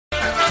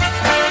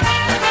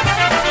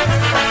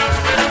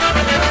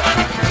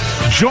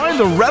join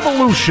the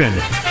revolution.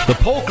 The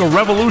Polka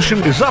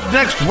Revolution is up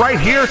next right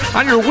here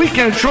on your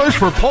weekend choice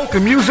for polka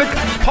music,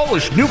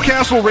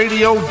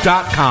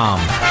 PolishNewcastleRadio.com.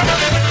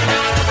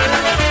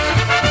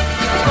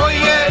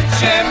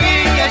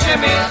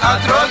 Jedziemy, a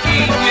drogi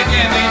nie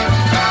wiemy,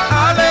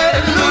 ale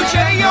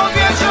ludzie ją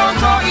wiedzą,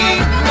 to i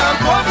nam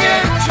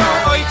powiedzą.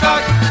 Oj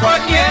tak,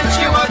 ładnie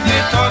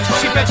to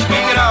sipeczki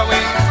grały,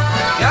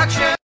 jak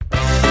się...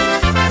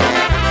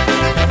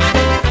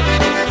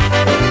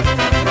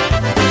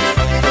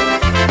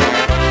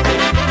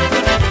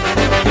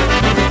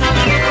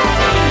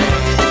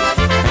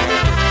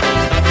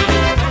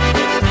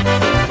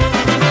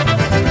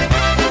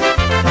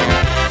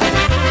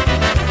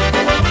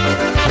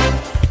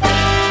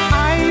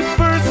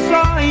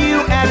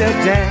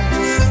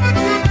 Dance,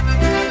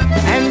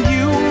 and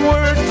you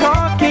were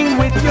talking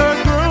with your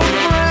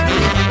girlfriend.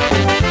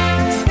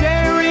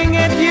 Staring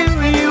at you,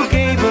 you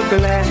gave a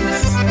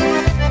glance.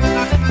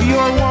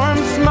 Your warm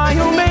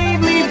smile made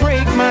me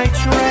break my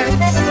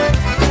trance.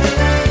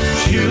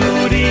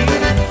 Judy,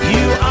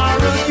 you are a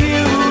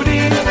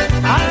beauty.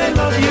 I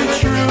love you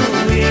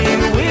truly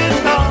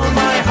with all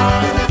my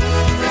heart.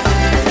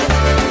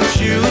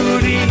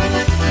 Judy,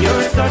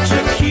 you're such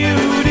a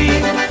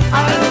cutie. I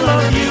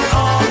love you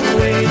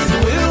always,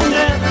 we'll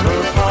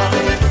never part.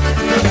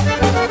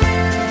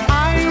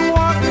 I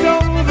walked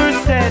over,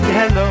 said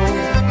hello,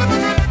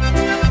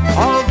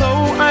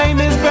 although I'm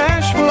as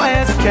bashful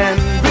as can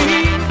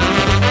be.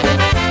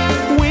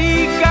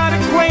 We got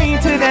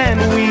acquainted and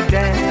we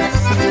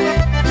danced.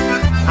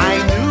 I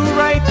knew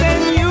right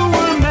then you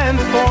were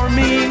meant for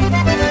me.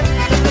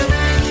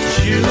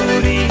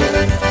 Judy,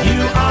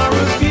 you are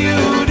a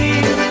beauty.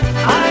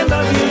 I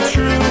love you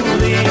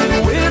truly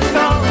with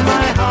all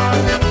my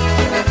heart.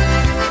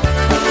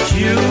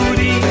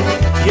 Judy,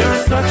 you're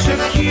such a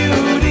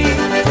cutie.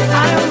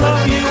 I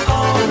love you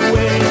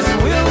always,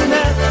 we'll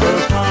never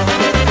part.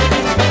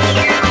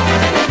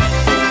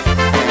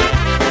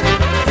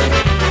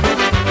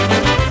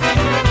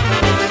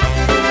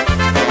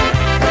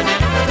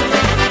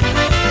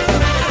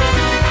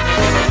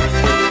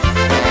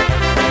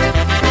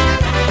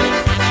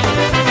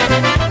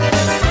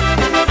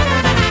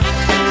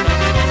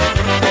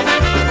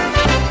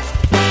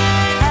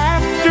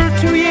 After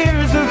 2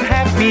 years of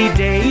happy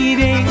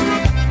dating,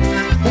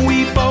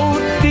 we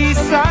both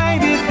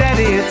decided that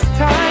it's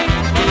time.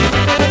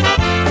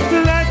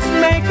 Let's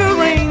make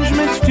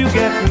arrangements to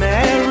get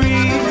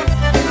married.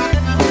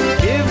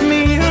 Give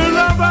me your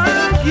love,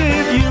 I'll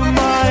give you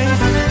mine.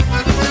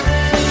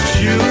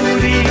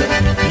 Judy,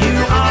 you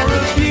are a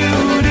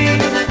beauty.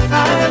 I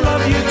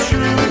love you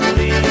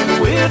truly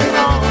with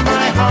all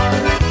my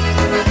heart.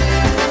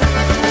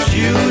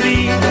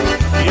 Judy,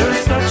 you're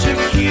such a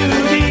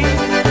cutie.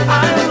 I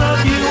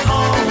love you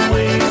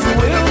always,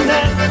 we'll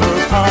never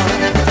part.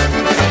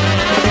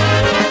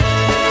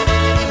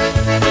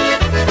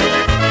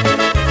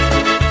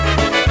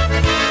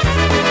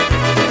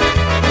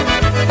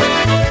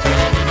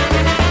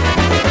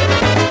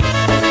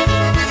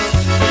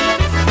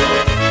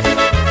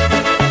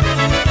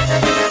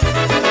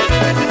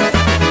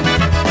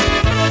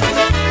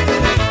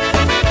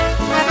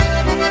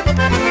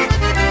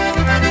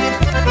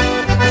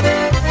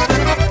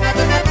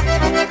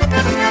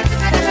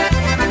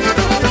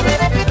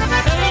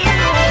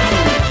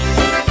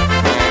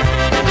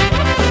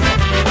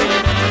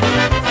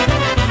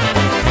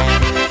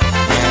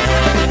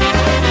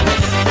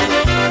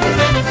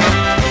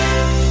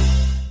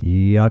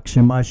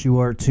 Yakshimash, you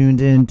are tuned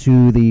in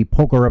to the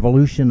Polka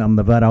Revolution. I'm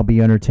the vet. I'll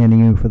be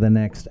entertaining you for the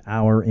next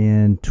hour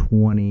and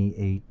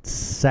 28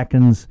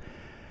 seconds.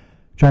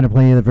 Trying to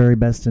play you the very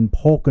best in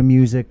polka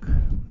music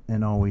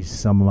and always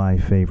some of my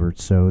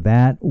favorites. So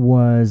that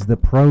was The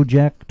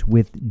Project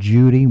with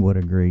Judy. What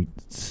a great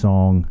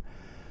song.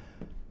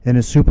 And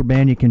a super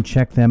band. You can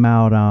check them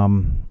out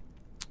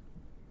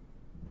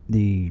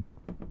the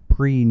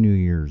pre-New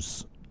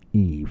Year's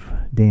Eve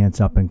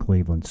dance up in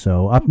Cleveland.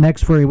 So up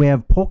next for you, we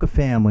have Polka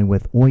Family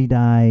with Oi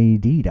Dai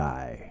Dee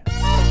Dai.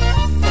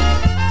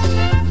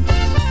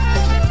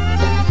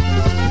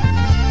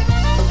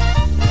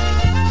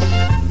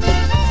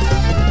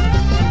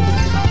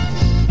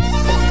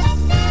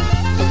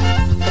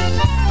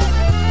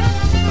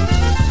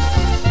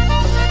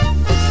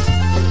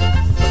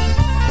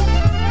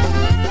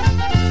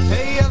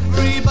 Hey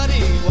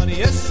everybody, what do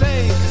you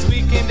say? 'Cause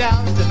we came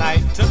down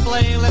tonight to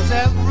play. Let's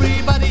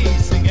everybody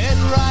sing it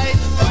right.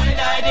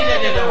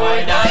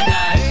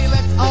 Hey,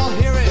 let's all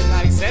hear it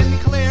nice and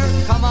clear.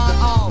 Come on,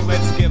 all,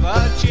 let's give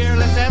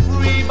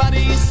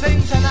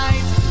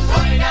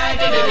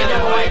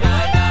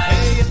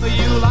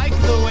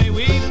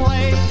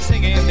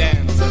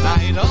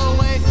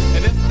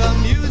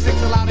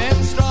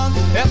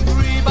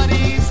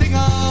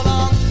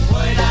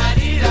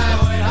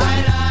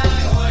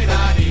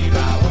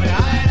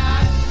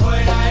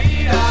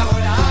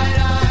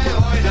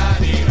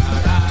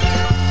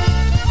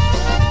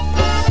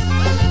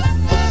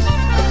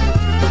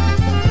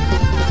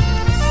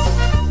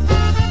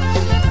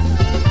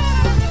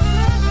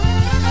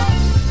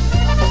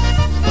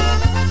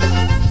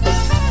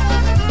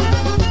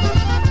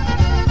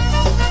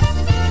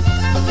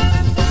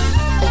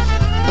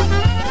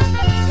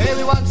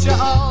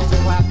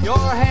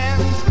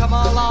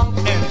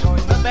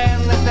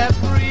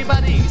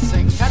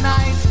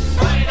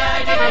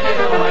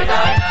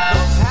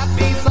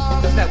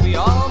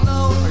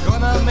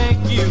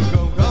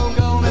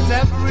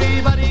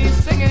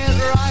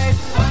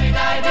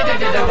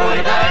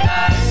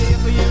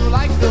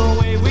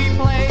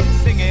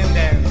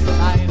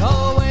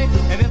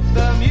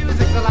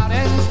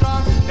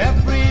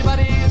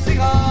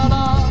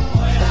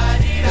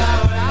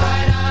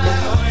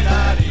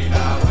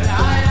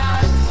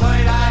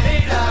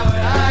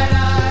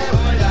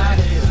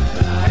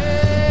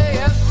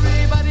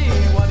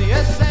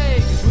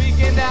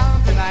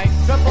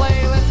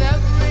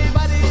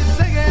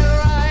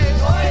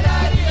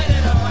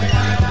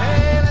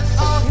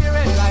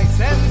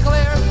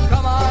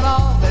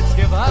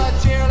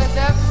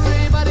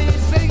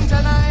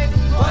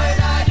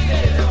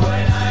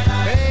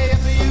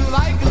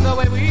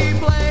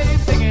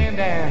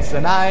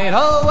the night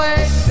away.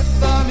 If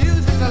the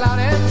music's loud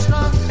and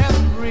strong,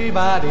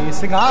 everybody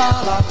sing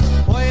along.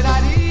 Boy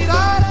da dee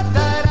da da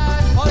da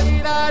da,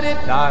 boy da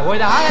dee da, boy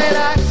da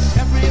da.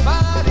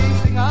 Everybody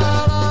sing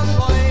along,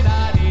 boy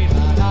da dee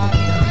da da.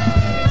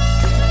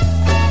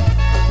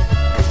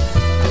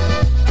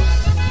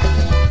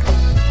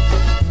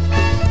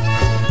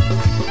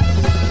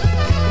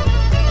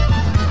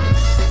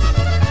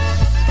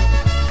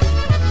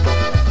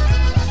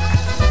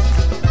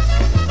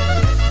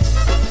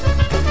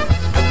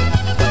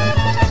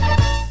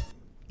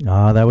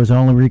 That was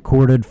only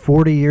recorded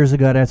 40 years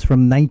ago. That's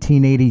from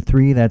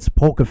 1983. That's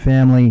Polka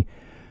Family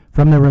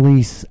from the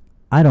release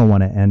I Don't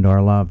Want to End Our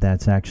Love.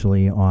 That's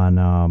actually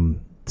on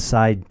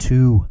side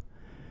 2,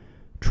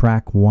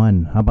 track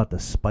 1. How about the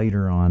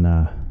spider on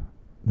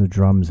the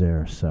drums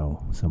there?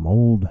 So some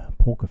old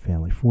Polka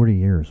Family, 40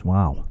 years.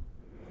 Wow.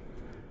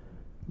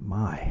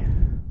 My.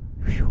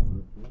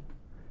 Whew.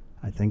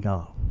 I think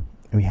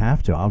we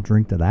have to. I'll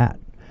drink to that.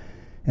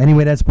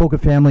 Anyway, that's Polka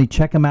Family.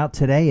 Check them out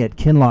today at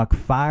Kinloch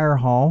Fire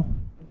Hall,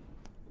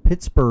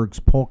 Pittsburgh's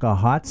Polka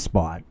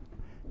Hotspot.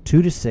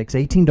 2 to 6,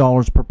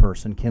 $18 per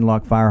person.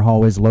 Kinloch Fire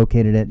Hall is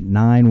located at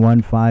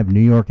 915 New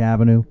York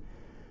Avenue.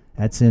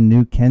 That's in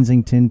New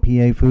Kensington,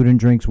 PA. Food and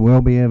drinks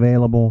will be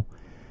available.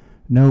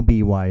 No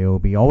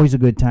BYOB. Always a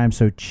good time,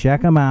 so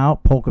check them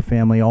out. Polka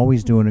Family,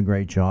 always doing a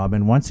great job.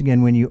 And once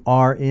again, when you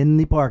are in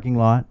the parking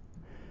lot,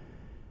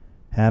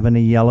 having a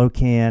yellow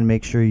can,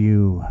 make sure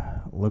you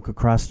look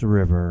across the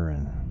river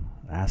and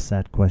ask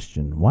that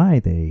question. Why are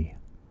they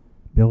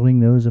building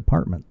those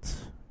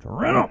apartments? To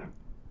rent them.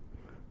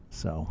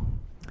 So,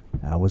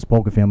 that was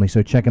Polka Family.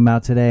 So check them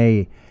out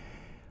today.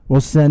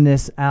 We'll send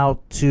this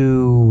out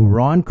to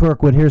Ron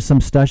Kirkwood. Here's some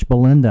Stush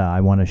Belinda.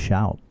 I Want to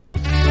Shout.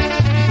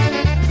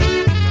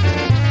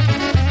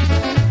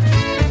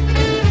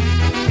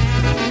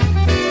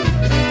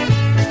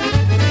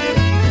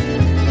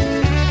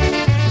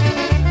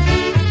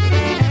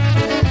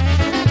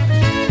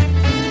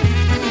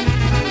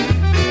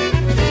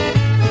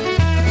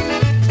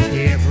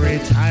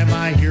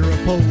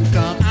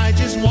 Polka, I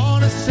just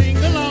want to sing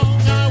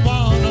along. I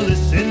want to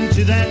listen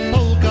to that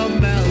polka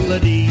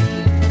melody.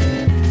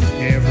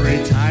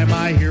 Every time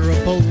I hear a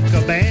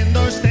polka band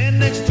or stand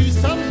next to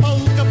some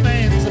polka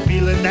fans, a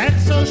feeling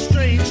that's so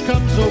strange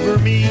comes over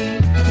me.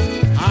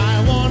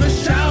 I want to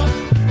shout,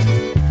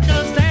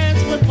 'cause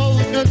that's what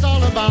polka's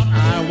all about.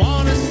 I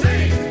want to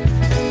sing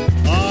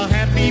a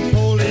happy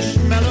Polish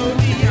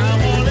melody.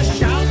 I want to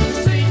shout and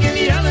sing and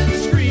yell and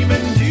scream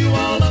and do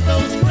all of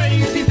those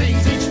crazy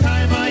things each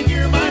time I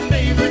hear my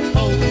favorite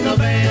polka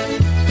band.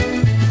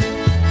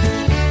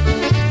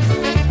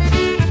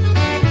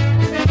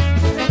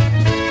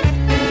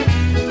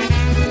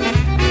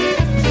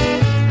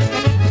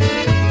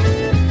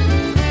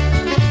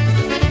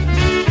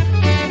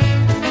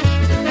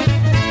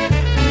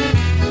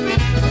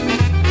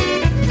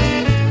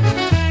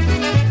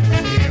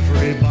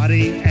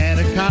 Everybody at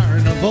a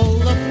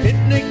carnival, a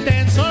picnic,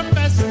 dance, or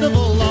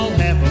festival all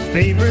have a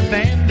favorite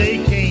band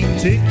they came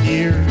to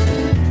hear.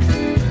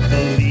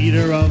 The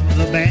leader of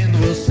the band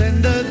will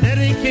send a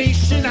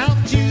dedication out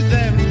to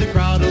them. The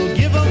crowd will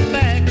give them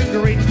back a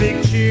great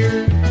big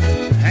cheer.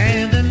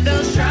 And then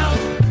they'll shout,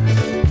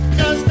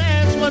 'cause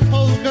that's what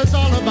polka's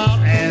all about.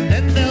 And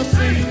then they'll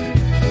sing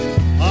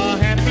a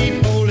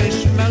happy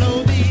Polish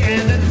melody.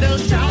 And then they'll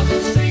shout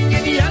and sing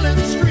and yell and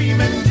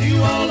scream and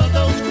do all of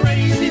those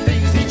crazy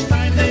things each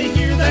time they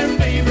hear their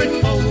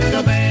favorite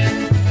polka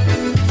band.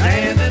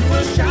 And then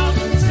we'll shout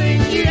and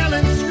sing, yell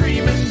and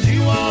scream and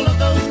do all of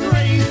those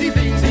crazy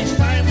things each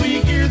time we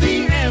hear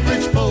the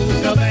average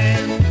polka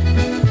band.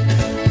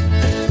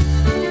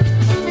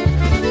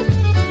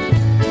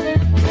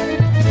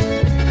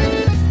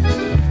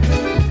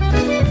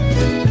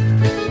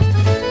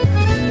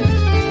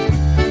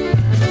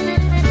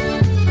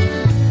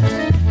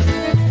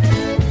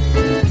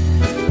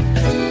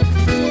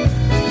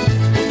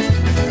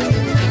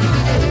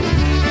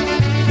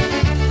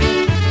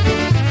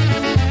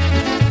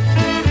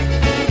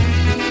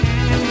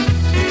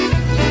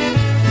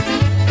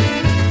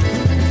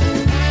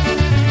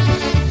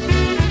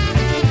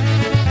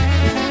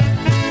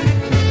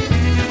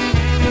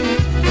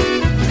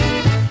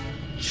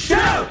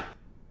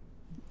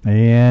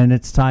 And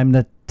it's time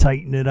to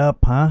tighten it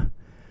up, huh?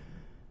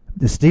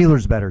 The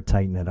Steelers better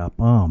tighten it up.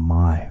 Oh,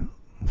 my.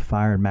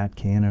 Fired Matt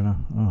Canada.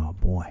 Oh,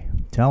 boy.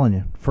 I'm telling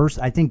you. First,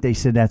 I think they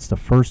said that's the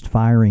first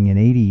firing in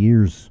 80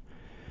 years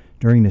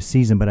during the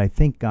season. But I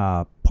think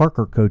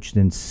Parker coached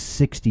in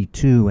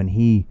 62, and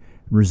he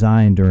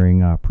resigned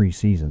during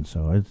preseason.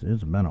 So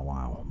it's been a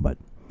while. But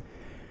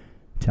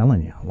I'm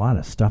telling you, a lot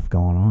of stuff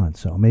going on.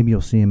 So maybe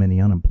you'll see him in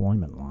the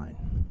unemployment line.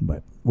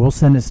 But we'll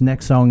send this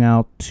next song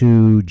out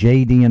to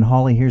JD and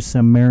Holly. Here's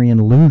some Marion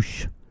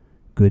Loosh.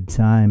 Good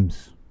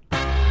times.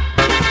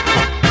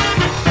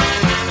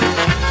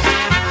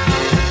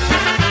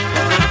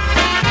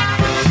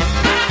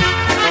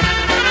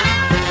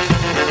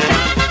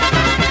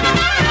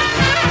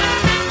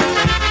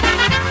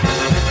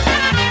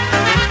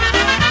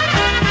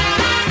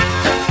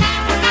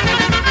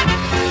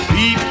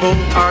 People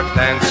People are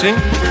dancing,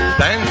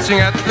 dancing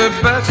at the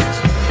best.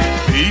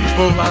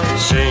 People are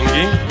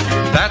singing,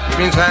 that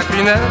means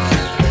happiness.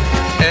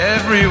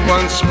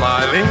 Everyone's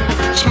smiling,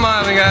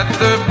 smiling at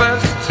the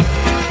best.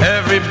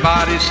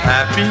 Everybody's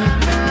happy,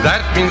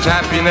 that means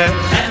happiness.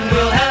 And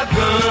we'll have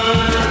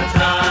good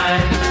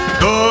times.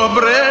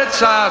 Dobre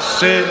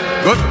czasy,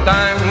 good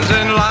times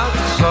and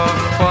lots of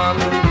fun.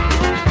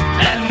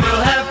 And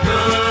we'll have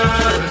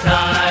good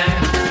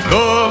times.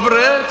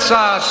 Dobre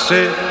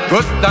czasy,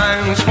 good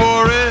times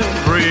for everyone.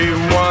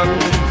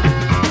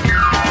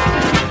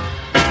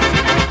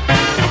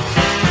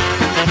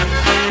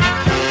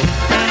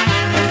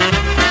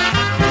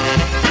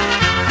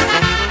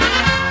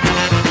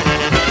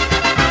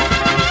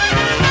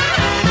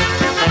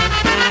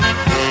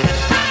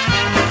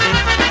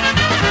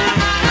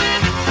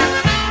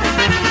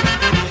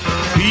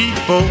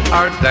 People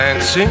are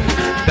dancing,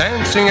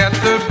 dancing at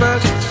the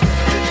best.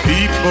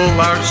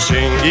 People are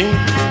singing,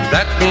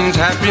 that means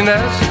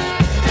happiness.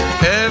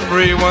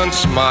 Everyone's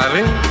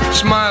smiling,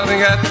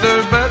 smiling at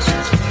their best.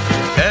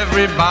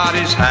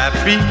 Everybody's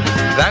happy,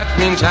 that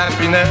means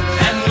happiness.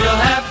 And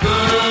we'll have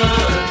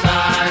good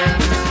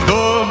times.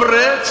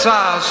 Dobre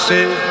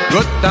czasy,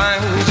 good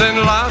times and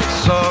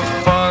lots of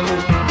fun.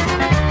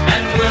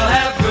 And we'll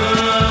have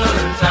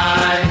good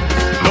times.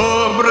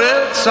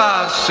 Dobre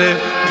czasy,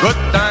 good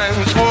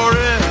times for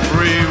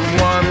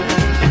everyone.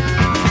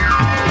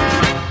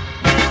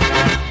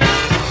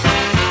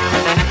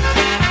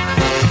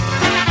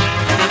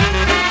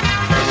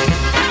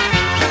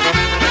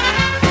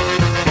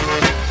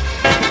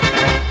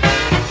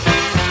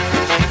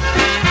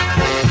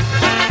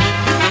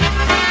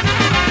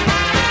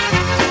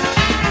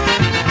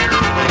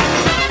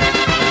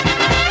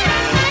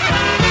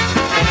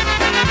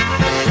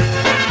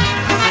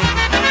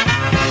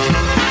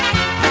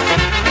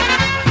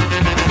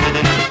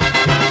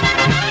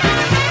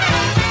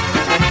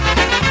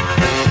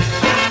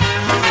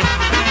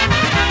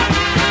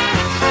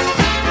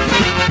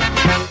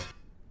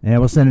 And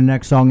we'll send the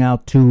next song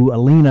out to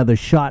Alina, the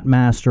shot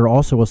master.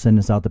 Also, we'll send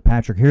this out to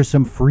Patrick. Here's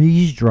some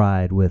Freeze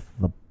Dried with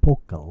the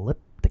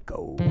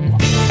Apocalyptico.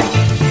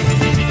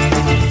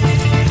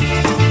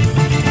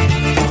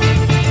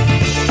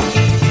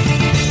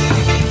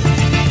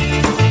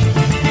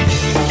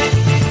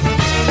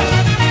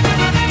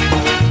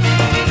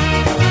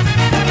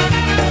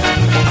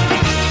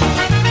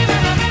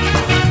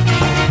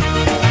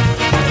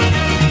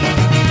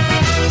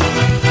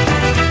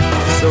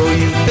 So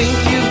you think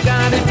you've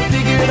got it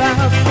figured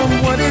out from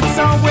what it's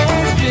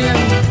always been?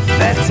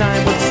 That time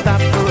would stop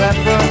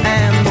forever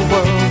and the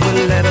world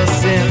will let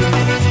us in.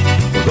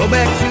 Go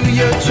back to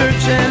your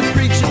church and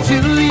preach it to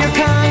your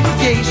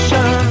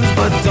congregation.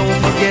 But don't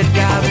forget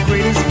God's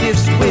greatest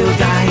gifts will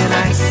die in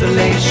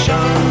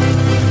isolation.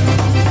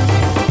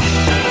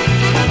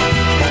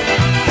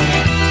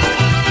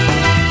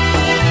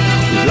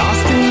 We've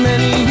lost too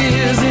many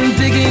years in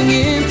digging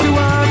into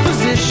our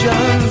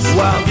positions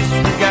while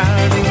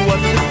disregarding what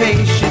the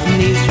patient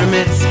needs from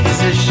its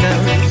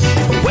physicians.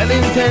 A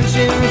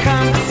well-intentioned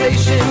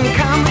conversation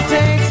calmly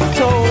takes a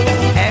toll.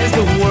 As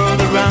the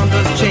world around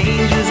us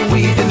changes,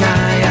 we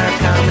deny our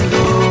common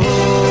goal.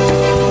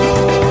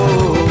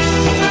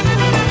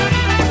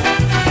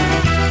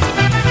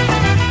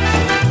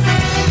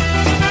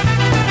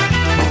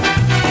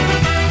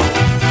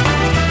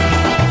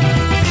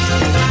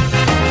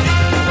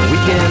 We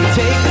can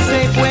take the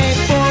safe way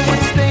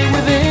forward, stay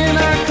within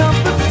our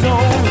comfort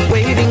zone,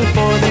 waiting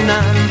for the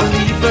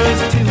non-believers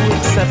to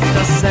accept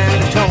us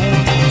and atone.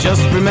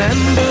 Just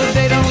remember,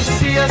 they don't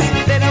see us,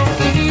 they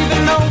don't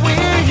even know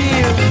we're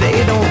here.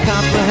 They don't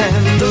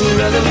comprehend the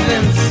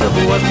relevance of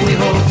what we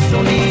hold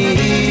so near.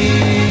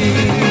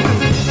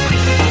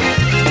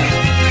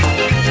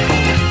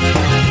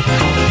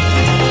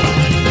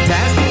 The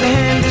task at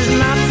hand is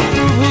not to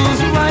prove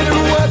who's right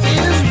or what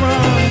is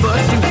wrong,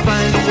 but to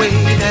find a way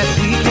that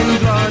we can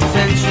draw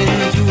attention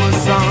to a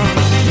song.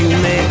 You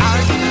may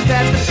argue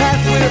that the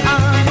path we're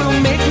on will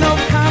make no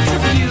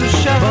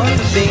contribution, but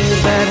the things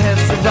that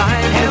have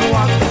survived have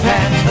walked the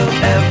path of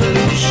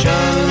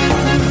evolution.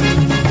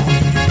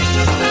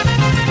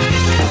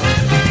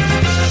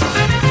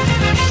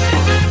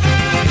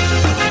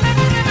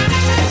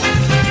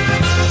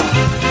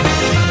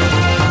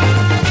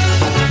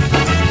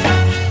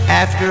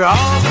 After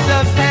all the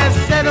dust has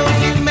settled,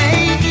 you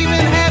may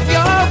even have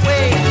your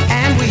way,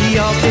 and we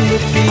all can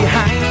look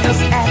behind us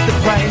at the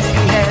price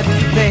we had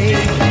to pay.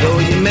 Though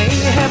you may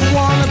have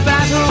won a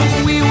battle,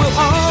 we will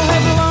all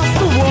have lost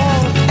the war,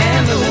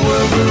 and the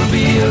world will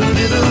be a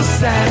little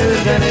sadder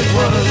than it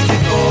was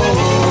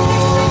before.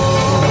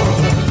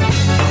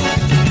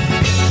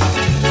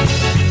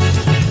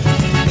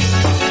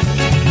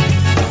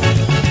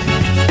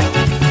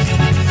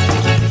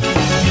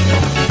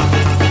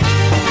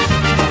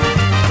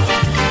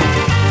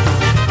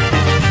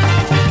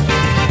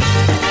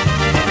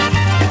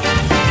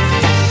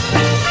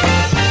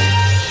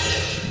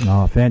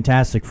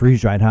 Fantastic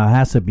Freeze Dried. How it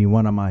has to be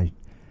one of my,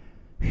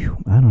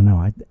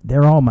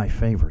 they're all my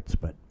favorites,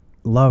 but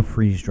love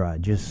Freeze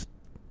Dried. Just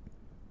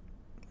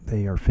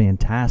They are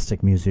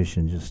fantastic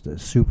musicians, just a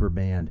super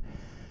band.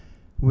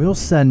 We'll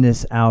send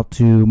this out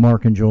to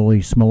Mark and Jolie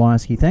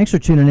Smolowski. Thanks for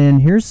tuning in.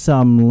 Here's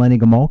some Lenny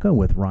Gomulka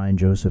with Ryan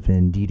Joseph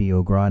and Didi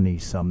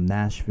O'Grodny, some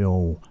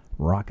Nashville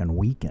Rockin'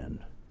 Weekend.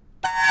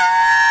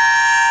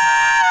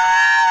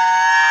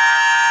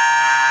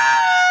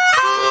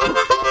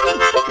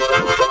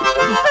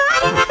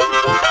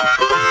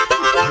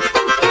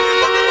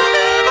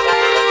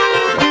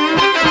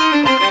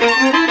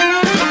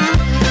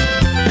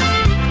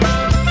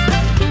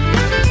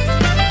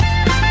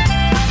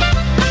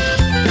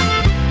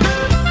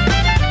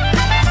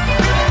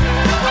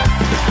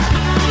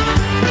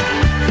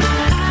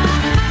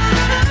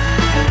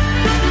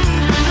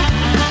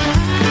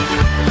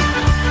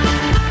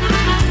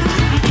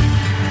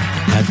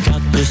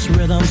 This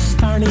rhythm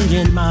starting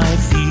in my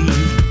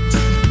feet,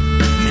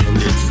 and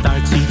it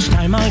starts each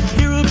time I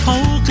hear a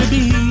polka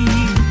beat.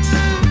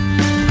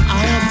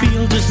 I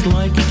feel just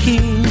like a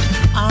king.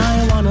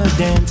 I wanna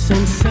dance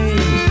and sing,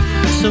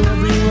 so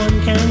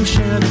everyone can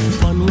share the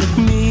fun with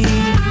me.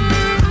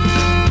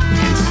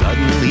 And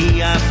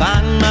suddenly I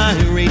find my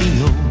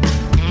radio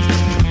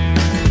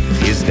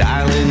is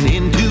dialing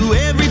into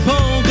every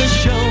polka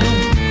show.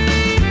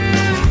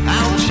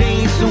 I'll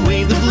chase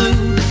away the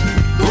blues,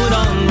 put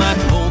on my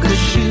polka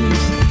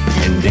shoes,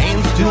 and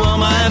dance to all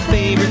my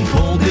favorite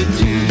polka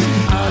tunes.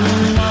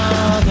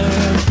 Another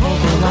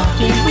polka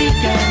rocking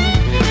weekend,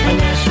 a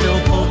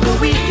Nashville polka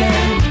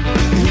weekend.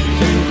 We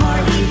can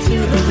party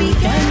till the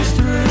weekend's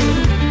through.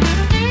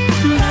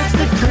 That's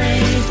the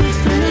craze,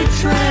 it's the new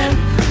trend.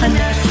 A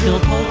Nashville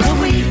polka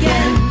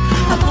weekend,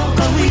 a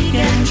polka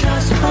weekend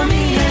just for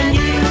me and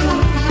you.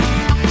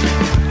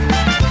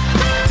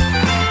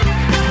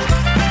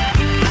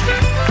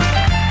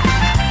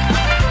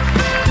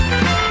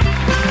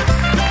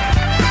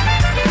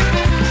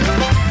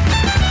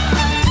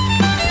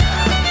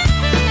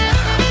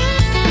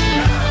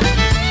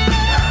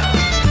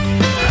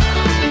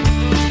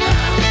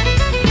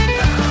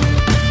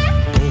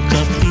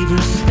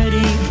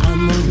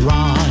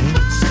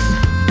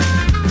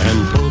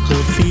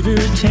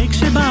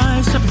 Takes you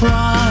by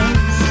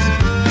surprise.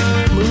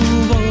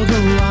 Move over,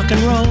 rock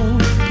and roll.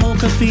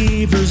 Polka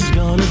fever's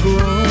gonna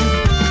grow.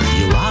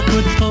 You rock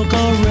with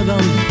polka rhythm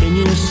in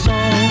your soul.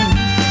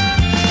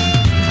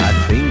 I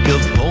think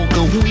of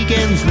polka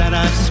weekends that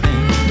I've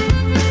spent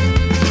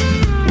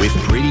with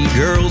pretty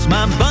girls,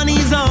 my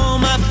bunnies, all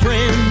my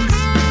friends.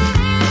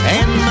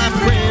 And my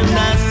friend,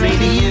 I say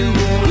to you,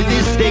 with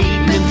this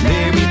statement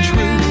very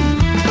true,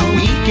 a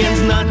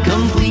weekend's not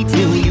complete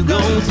till you go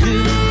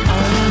to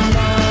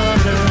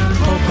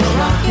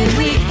rockin'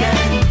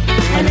 weekend,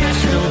 a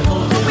Nashville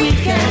polka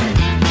weekend.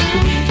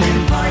 We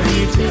can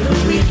party till the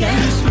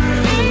weekend's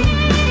through.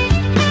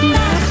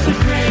 That's the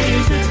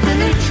craze, it's the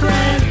new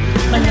trend.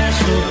 A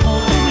Nashville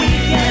polka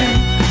weekend,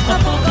 a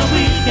polka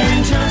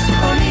weekend just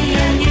for me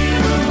and you.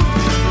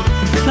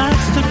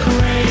 That's the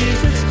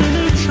craze, it's the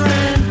new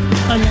trend.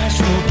 A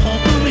Nashville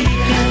polka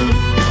weekend,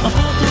 a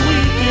polka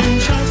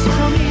weekend just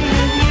for me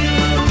and you.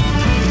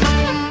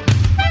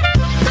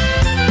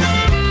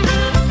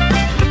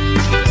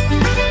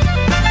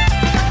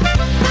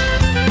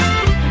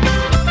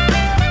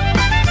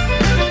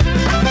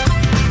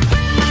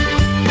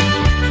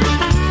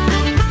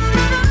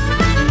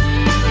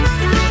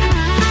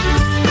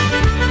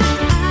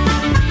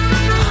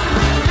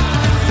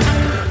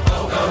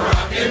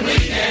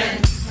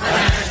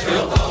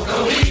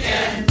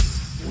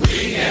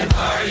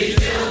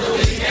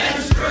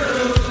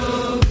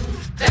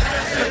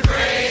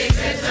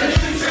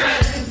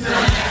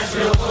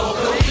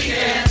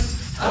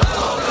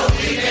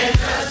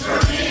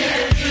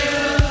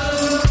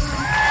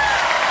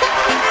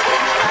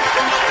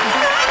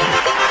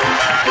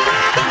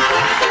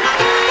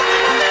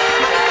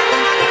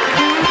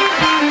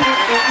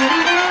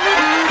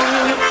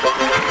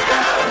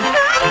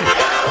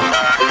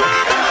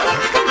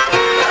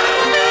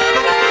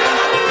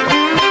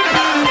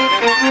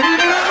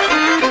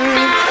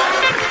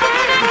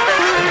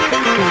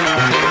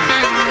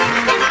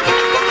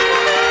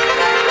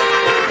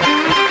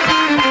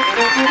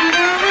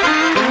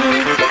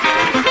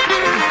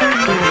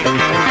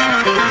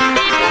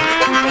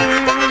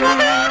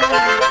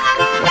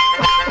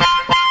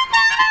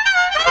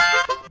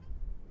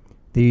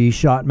 The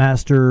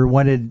Shotmaster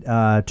wanted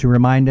to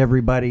remind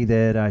everybody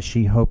that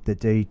she hoped that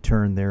they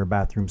turned their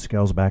bathroom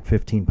scales back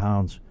 15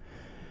 pounds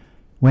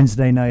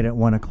Wednesday night at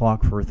 1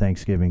 o'clock for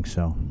Thanksgiving.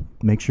 So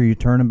make sure you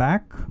turn them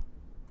back.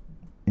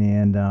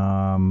 And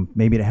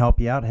maybe to help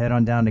you out, head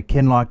on down to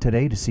Kinloch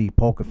today to see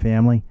Polka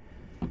Family.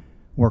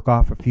 Work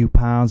off a few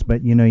pounds,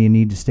 but, you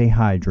need to stay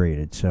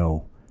hydrated.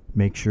 So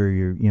make sure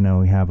you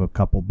have a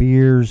couple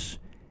beers.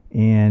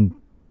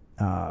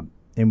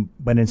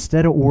 But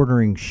instead of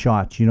ordering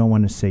shots, you don't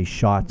want to say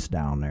shots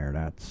down there.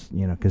 That's,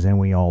 because then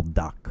we all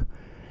duck.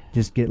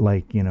 Just get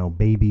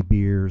baby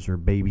beers or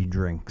baby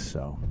drinks.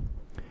 So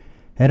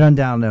head on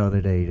down there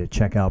today to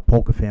check out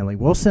Polka Family.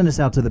 We'll send us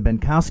out to the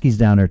Benkowskis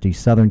down there at the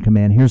Southern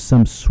Command. Here's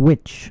some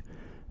Switch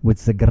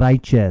with the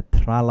Grajce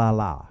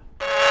Tra-La-La.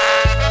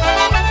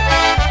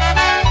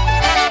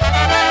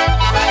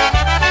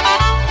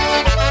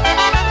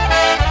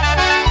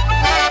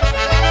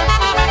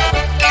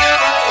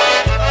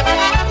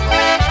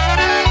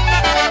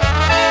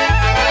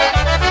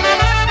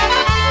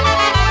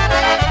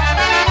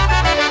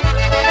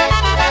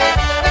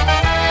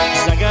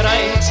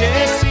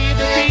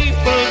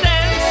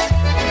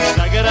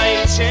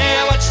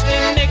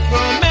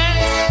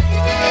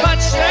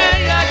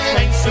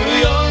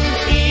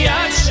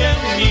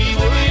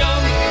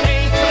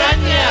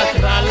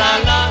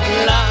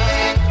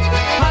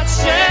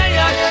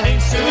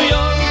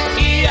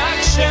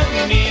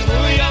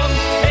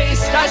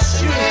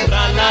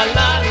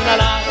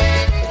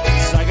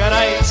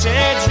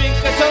 Zagrajcie, drink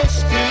a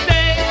toast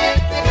today.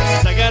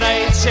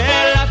 Zagrajcie,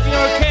 laugh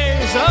your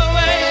cares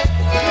away.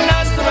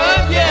 Na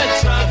zdrowie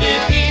trzeba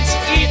wypić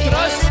i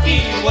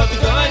troski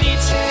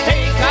odgonić.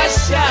 Hej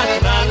Kasia,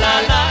 tra la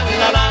la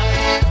la la.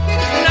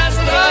 Na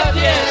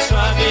zdrowie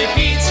trzeba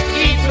wypić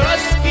i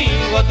troski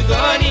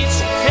odgonić.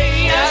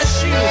 Hej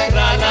Jasiu,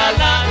 tra la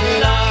la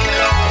la.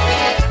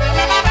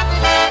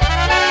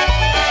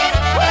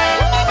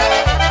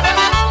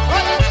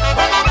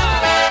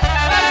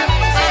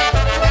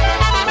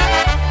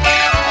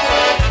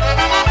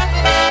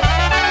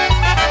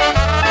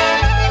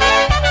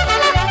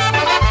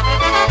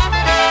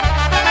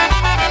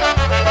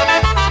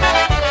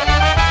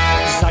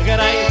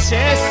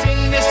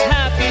 Sing this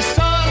happy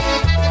song.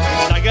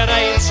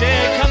 Zagrajcie,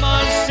 come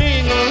on,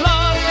 sing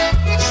along.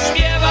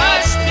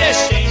 Śpiewać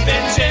pieśń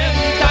będziem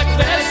tak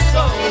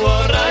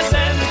wesoło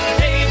razem.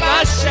 Hej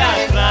Basia,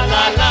 tra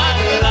la la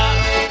la.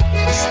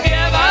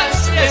 Śpiewać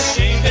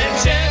pieśń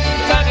będziem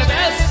tak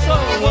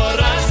wesoło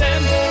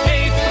razem.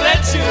 Hej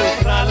Freciu,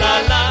 tra la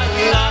la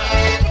la.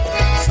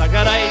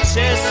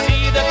 Zagrajcie,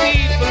 see the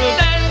people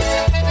dance.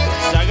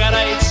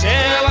 Zagrajcie,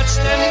 watch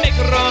them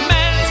make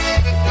romance.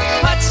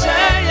 Patrzę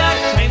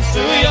jak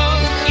tańcują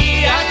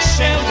i jak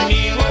się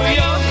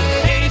miłują.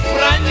 Hej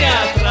Frania,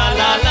 tra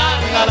la la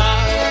la la.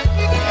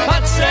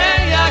 Patrzę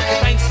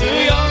jak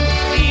tańcują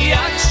i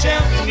jak się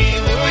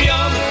miłują.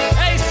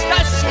 Hej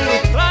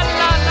Stasiu, tra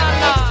la la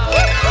la.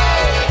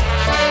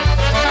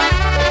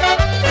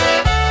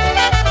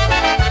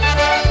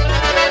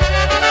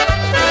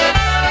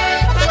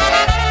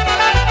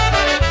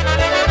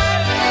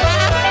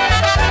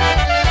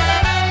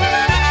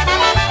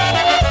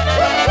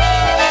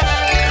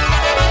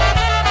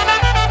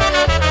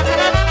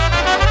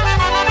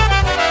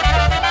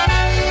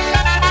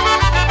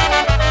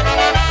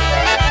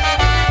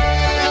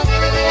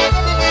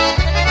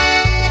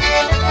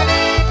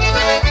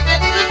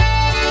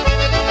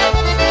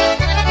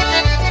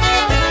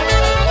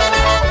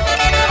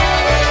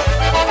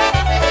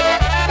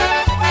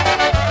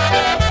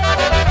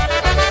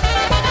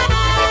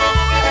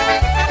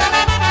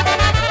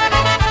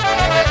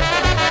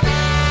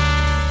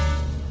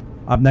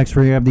 Up next,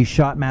 we have the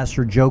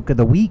Shotmaster Joke of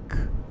the Week.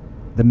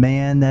 The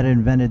man that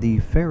invented the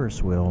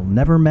Ferris wheel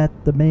never met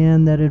the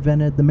man that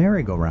invented the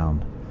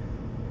merry-go-round.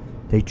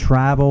 They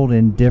traveled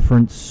in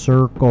different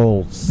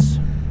circles.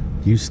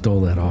 You stole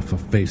that off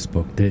of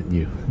Facebook, didn't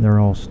you? They're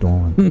all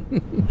stolen.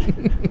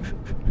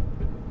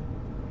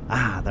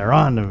 They're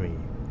on to me.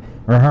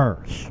 Or her.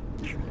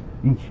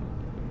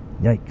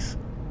 Yikes.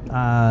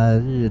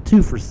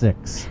 2 for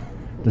 6.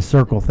 The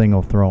circle thing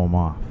will throw them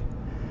off.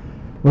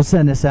 We'll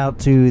send this out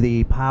to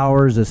the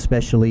powers,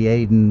 especially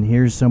Aiden.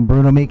 Here's some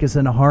Bruno Mikas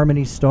and the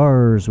Harmony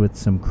Stars with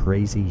some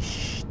crazy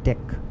shtick.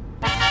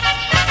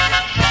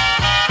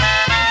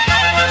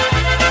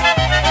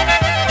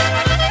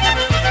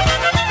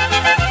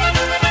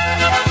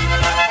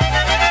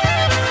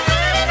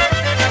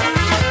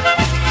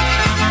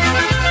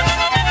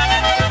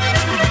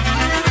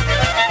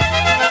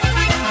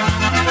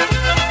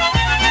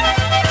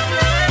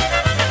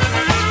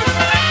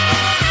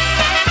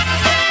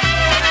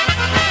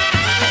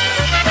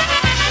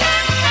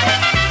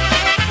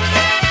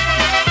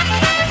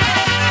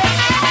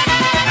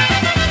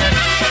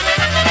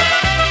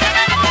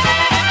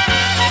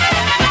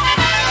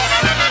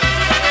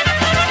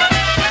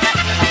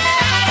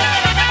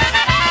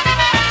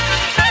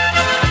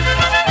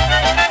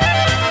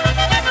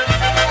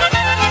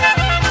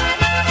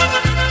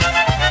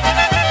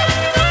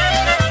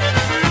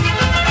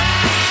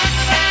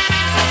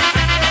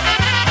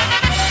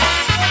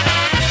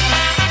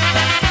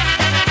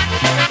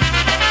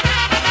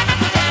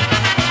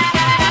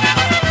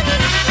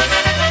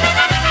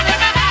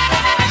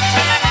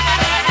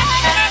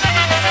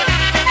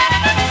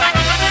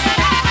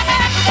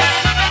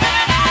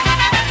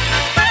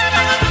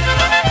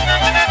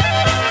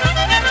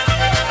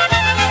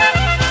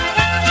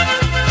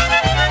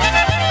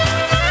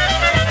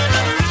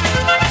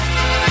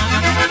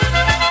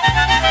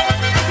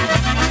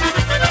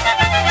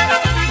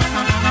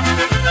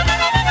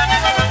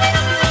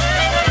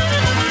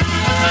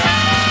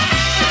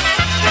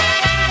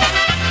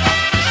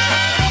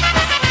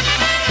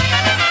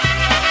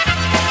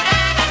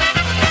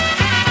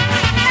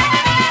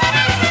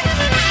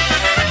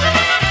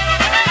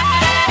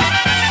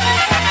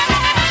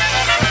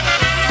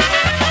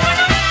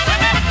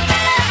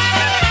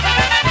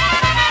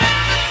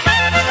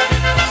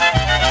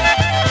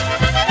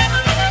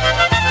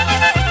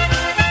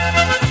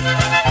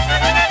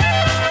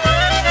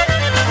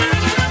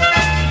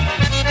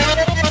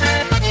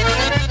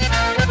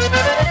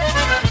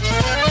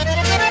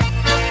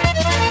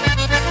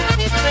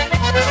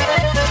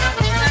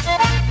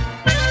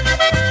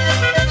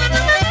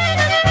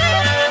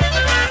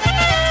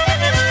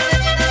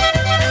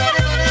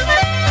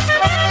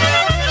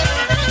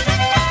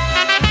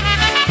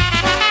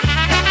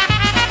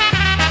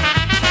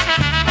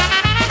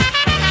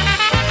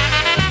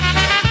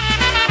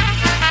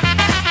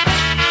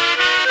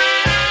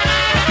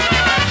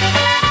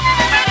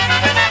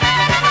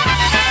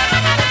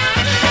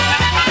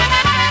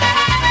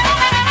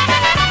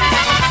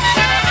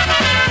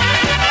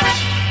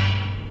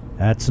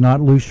 That's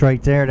not loose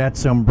right there. That's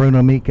some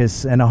Bruno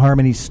Mikas and the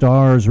Harmony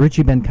Stars.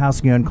 Richie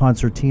Benkowski on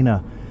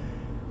concertina.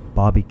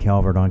 Bobby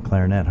Calvert on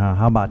clarinet, huh?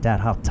 How about that?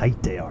 How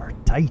tight they are.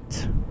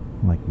 Tight.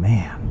 I'm like,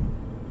 man.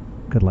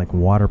 Could like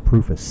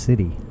waterproof a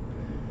city.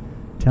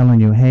 Telling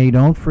you, hey,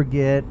 don't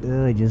forget.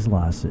 I just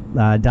lost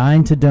it.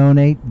 Dine to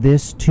donate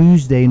this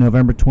Tuesday,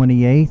 November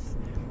 28th,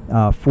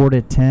 4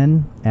 to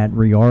 10 at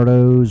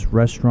Riardo's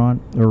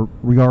Restaurant, or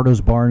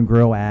Riardo's Bar and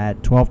Grill at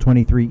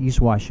 1223 East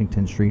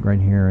Washington Street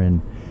right here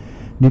in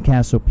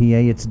Newcastle, PA.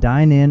 It's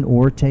dine in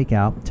or take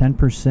out.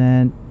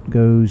 10%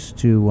 goes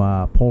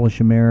to Polish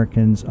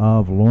Americans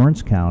of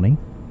Lawrence County.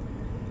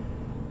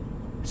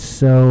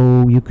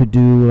 So you could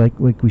do,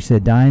 like we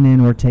said, dine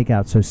in or take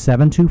out. So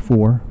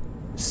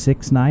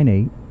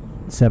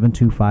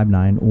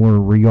 724-698-7259 or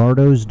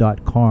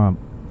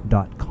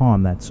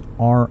riardos.com. That's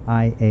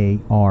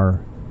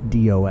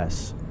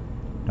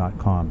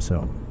RIARDOS.com.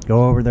 So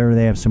go over there.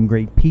 They have some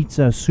great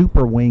pizza,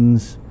 super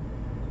wings.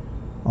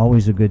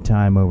 Always a good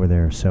time over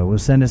there. So we'll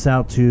send us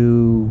out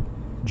to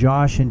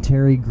Josh and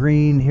Terry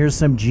Green. Here's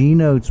some G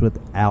Notes with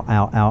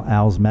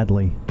Al's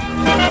medley.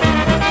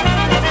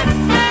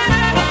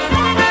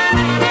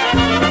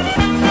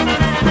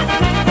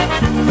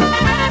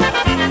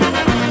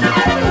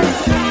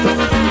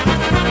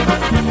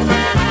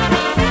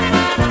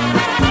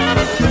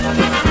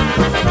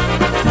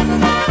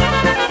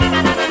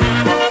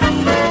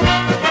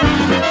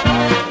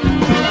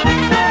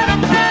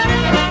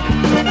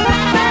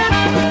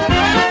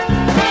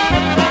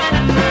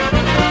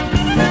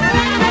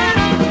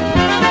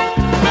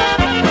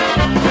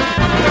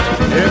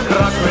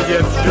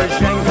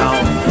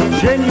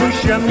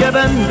 Geniuszem nie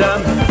będę,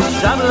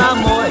 szabla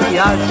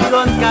moja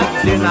żonka,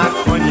 gdy na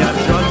konia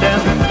rządem.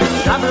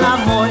 Szabla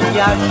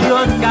moja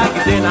żonka,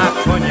 gdy na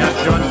konia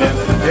rządem.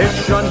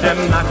 Wsiądem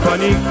na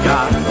konika,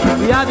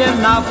 jadę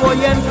na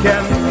wojenkę.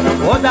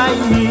 Podaj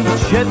mi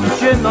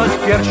dziewczyno z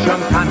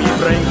piersionkami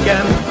w rękę.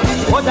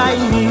 Podaj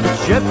mi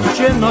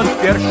dziewczyno z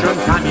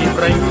piersionkami w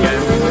rękę.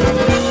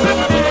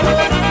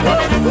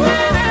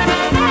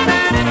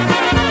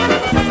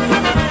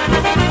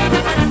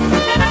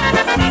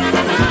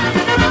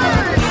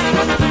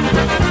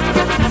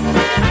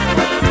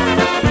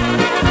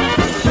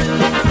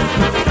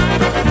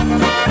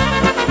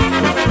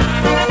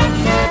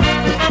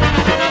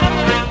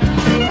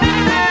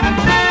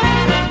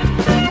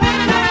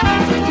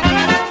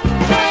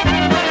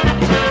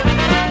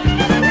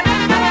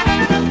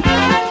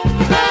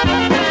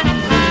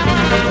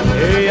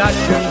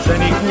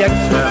 Nie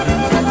chcę,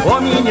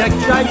 bo mi nie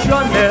chciaj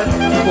żony,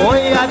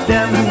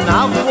 pojadę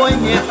na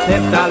wojnie w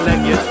te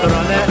dalekie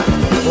strony,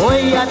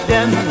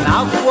 pojadę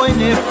na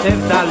wojnie w te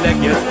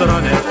dalekie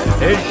strony,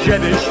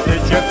 żebyś ty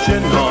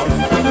dziewczyno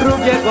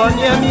drugiego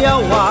nie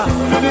miała,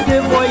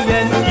 gdy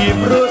wojenki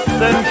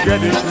wrócę,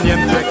 żebyś mnie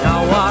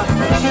czekała,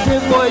 gdy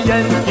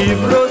wojenki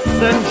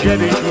wrócę,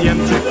 żebyś mnie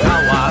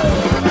czekała.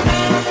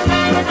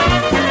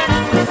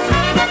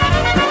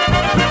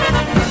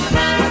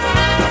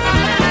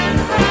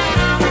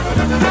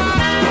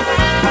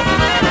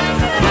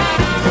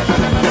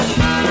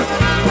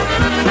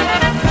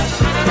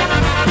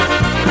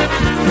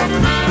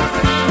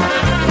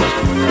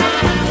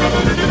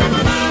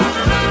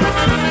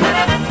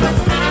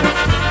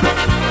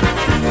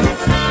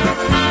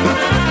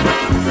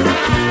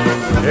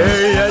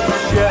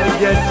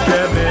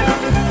 Jedziemy,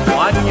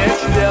 ładnie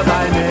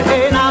śpiewajmy,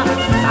 hej na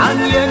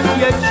taniec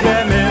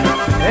jedziemy,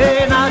 hej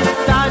na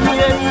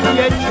taniec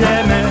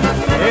jedziemy,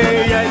 hej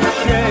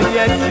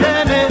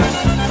jedziemy,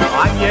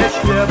 ładnie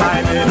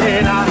śpiewajmy, hej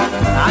na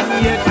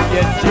taniec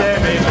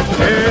jedziemy,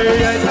 hej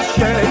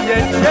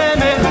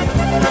jedziemy,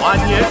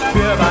 ładnie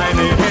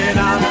śpiewajmy, hej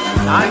na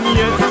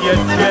taniec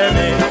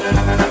jedziemy.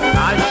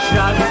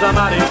 Kasia za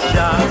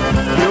Marysia,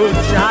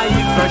 Julcia i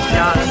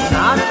Zosia,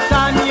 na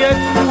taniec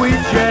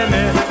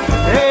pójdziemy.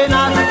 Hej,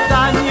 na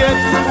taniec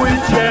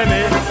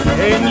pójdziemy,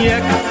 hej,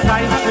 niech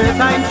tańczy,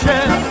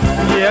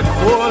 niech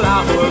hula,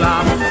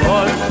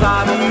 od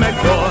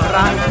samego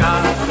ranka.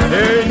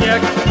 Hej,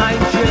 niech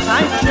tańczy,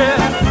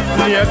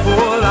 niech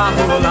hula,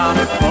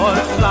 od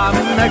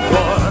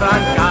samego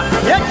ranka.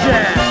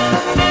 Jedzie!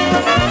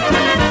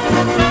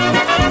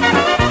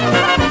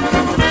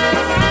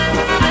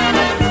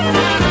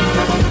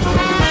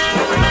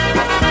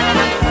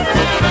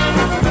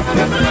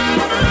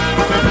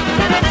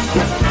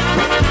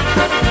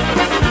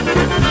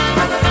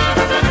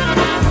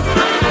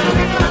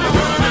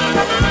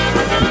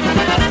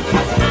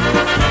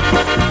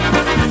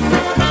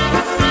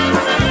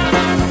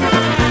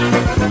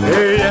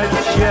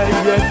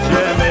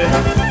 Jedziemy,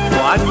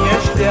 ładnie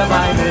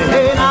śpiewajmy,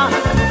 hej na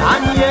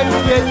taniec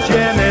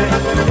jedziemy,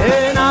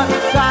 hej na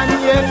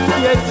taniec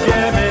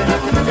jedziemy,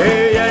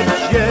 hej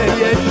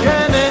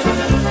jedziemy,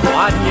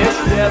 ładnie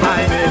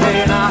śpiewajmy,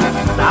 hej na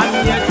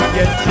taniec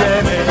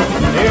jedziemy,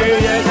 hej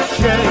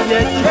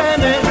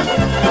jedziemy,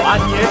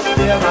 ładnie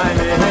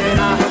śpiewajmy, hej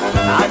na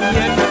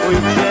taniec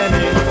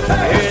pójdziemy,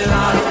 hej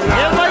na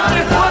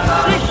śpiewajcie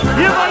chłopcy,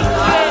 śpiewajcie!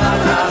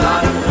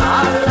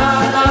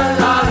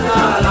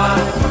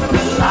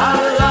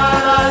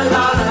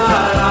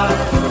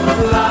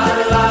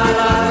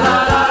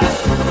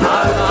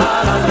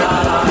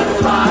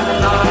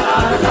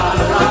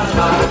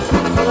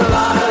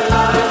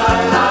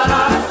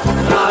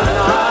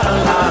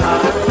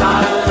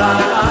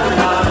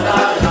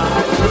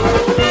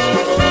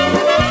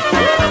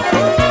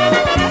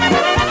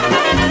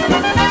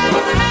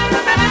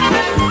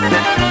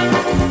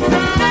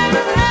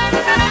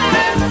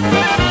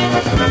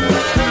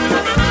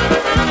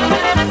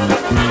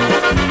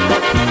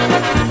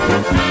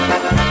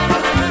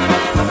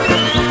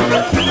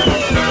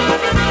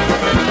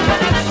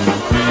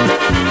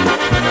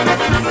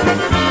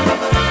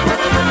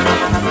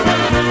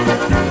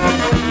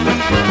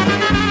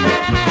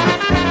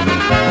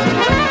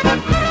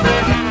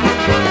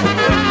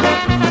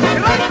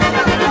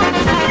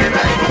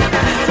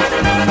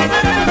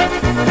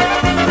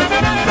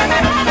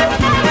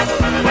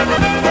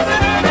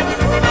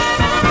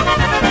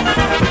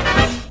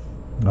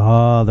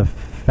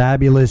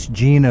 fabulous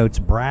Gino. It's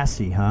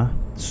brassy, huh?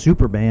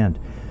 Super band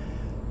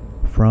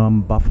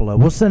from Buffalo.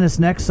 We'll send this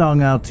next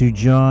song out to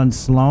John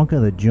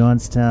Slonka, the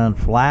Johnstown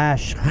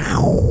Flash.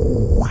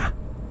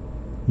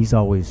 He's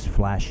always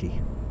flashy.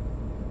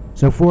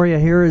 So for you,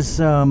 here is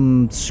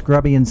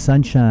Scrubby and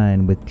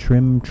Sunshine with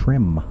Trim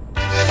Trim.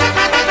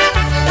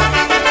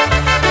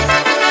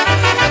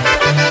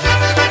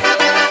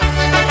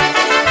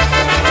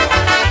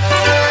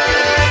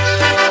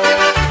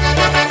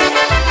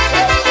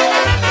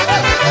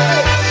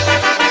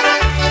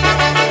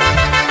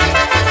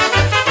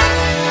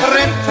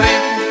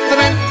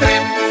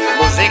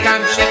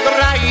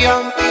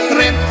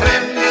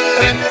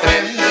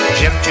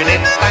 Dziewczyny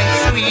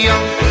tańcują,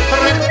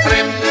 trym,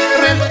 trym,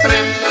 trym,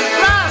 trym.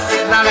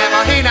 Raz na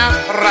lewo i na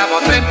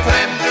prawo, trym,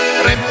 trym,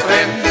 trym,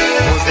 trym.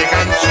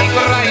 Muzykanci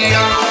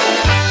grają.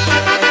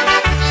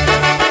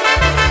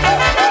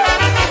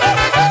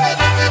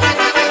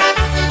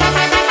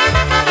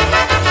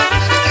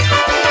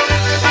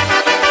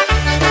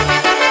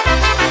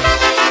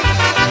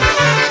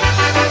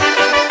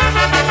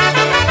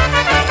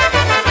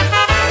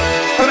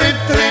 Trym,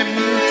 trym,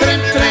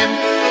 trym, trym.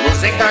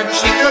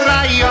 Muzykanci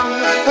grają.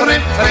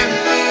 Trym, trym,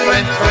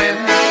 trym, trym.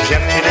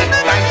 Dziewczyny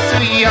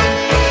tańcują.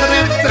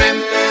 Trym, trym,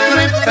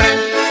 trym, trym.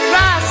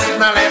 Raz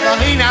na lewo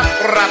i na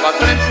prawo.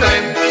 Trym,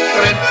 trym,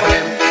 trym,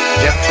 trym.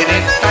 Dziewczyny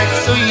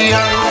tańcują.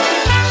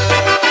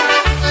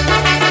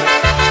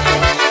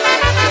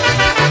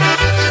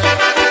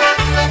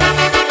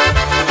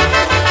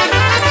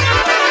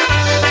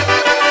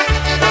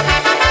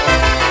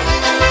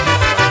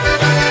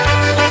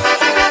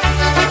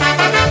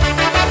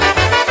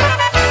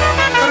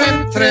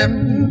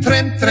 Trym,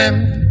 trym, trym,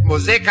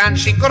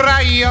 muzykanci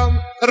grają.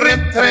 Trym,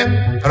 trym,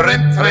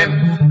 trym, trym,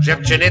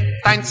 dziewczyny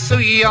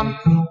tańcują.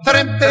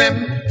 Trym,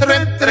 trym,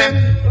 trym, trym,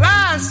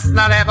 raz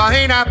na lewo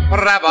i na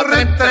prawo.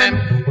 Trym, trym,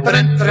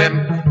 trym,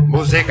 trym,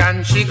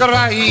 muzykanci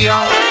grają.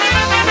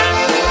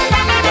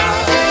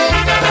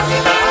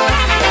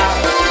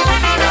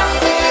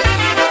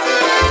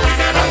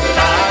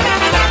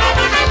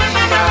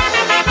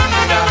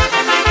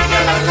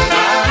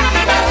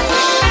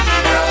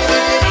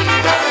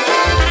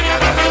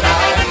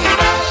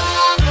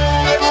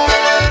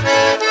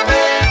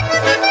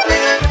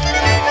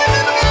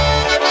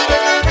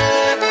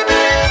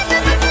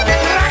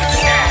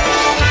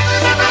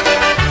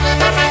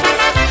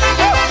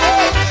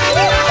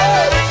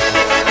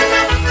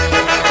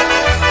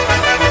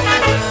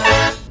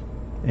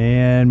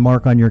 And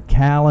mark on your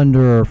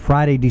calendar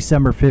Friday,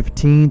 December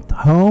 15th,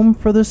 home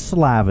for the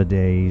Slava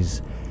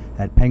Days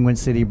at Penguin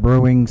City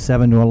Brewing,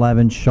 7 to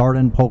 11.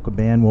 Chardon Polka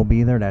Band will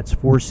be there. That's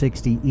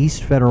 460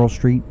 East Federal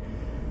Street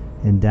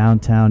in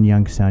downtown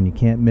Youngstown. You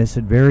can't miss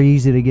it. Very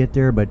easy to get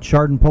there, but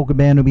Chardon Polka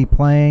Band will be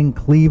playing.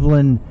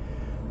 Cleveland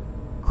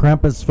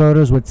Krampus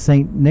Photos with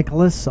St.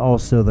 Nicholas.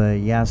 Also the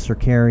Yasser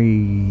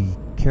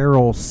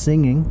Carol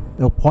singing.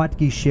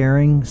 Opłatki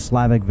sharing.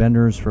 Slavic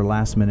vendors for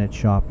last-minute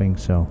shopping.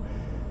 So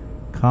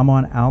come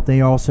on out.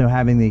 They also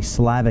having the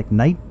Slavic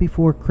Night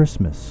Before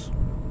Christmas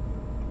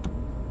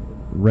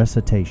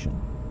recitation.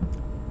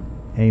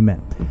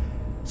 Amen.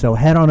 So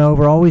head on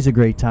over. Always a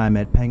great time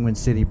at Penguin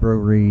City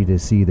Brewery to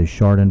see the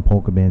Chardon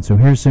Polka Band. So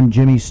here's some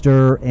Jimmy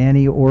Sturr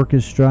Annie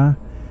Orchestra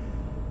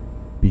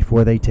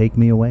before they take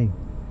me away.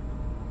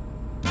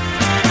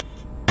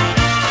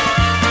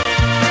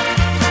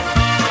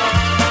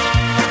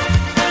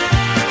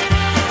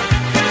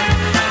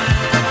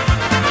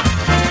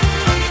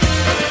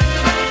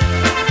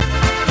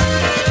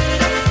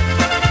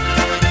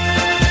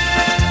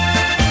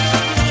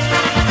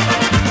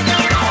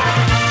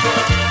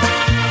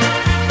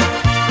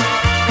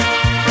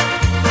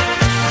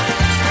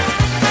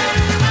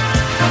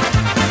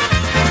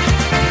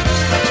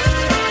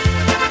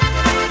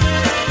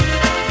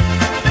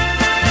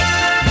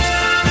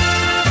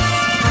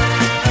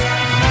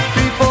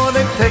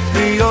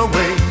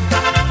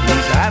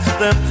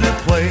 Them to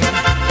play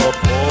a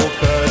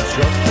polka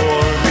just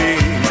for me.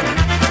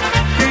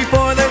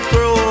 Before they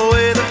throw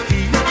away the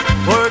key,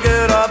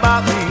 forget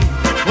about me,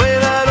 play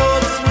that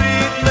old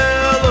sweet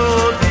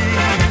melody.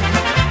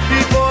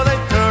 Before they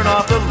turn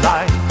off the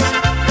lights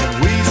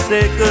and we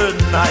say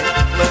goodnight,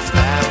 let's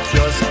have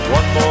just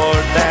one more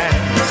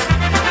dance.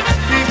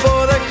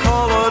 Before they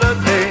call it a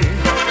day,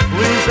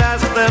 please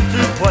ask them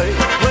to play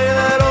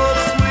that old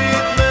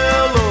sweet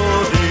melody.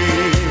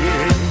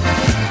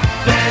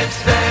 Dance,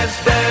 dance,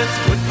 dance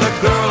with the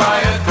girl I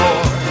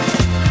adore.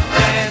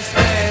 Dance,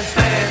 dance,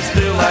 dance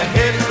till I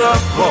hit the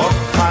floor.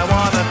 I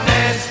wanna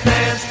dance,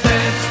 dance,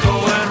 dance,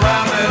 going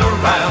round and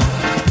around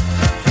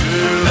to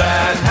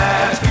that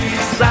happy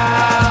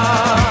sound.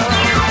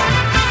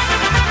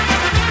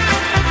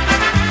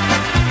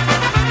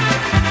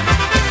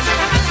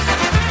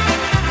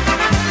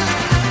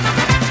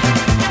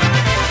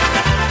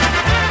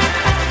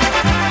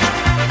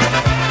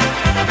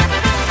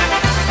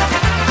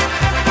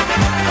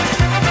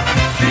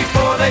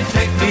 Before they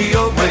take me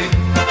away,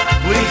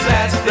 please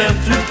ask them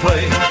to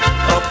play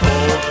a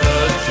polka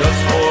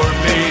just for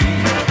me.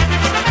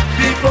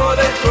 Before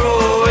they throw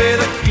away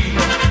the key,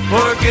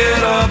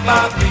 forget about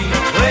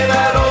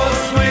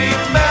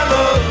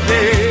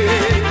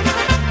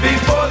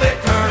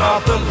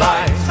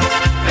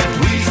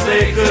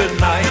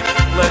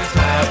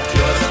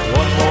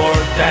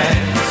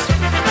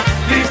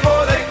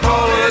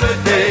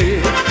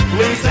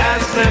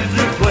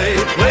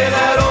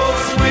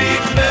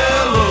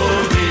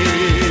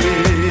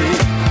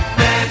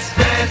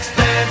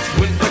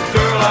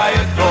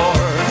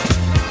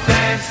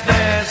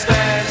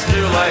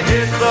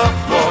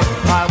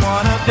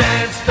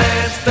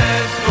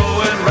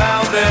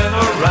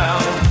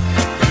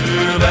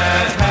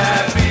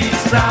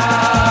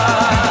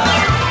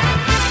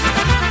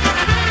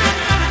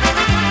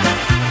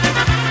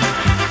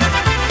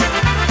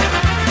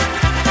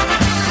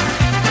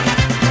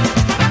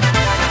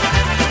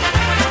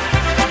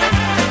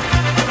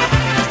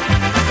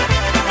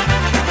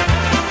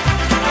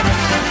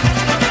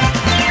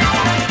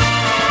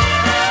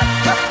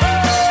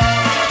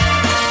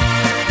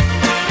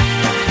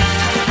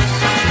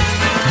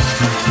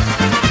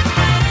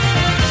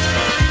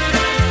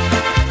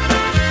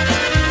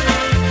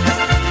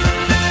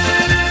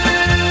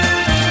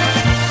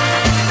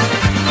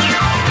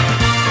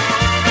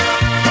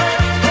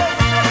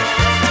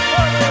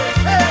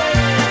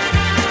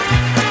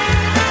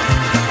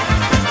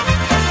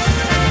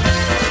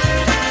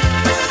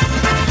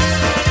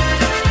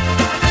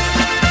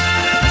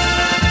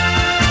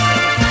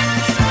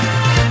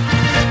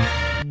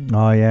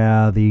Oh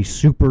yeah, the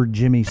Super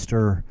Jimmy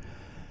Stir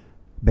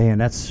band.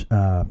 That's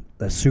a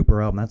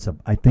super album. That's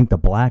I think the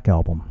Black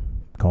Album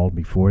called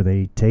Before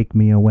They Take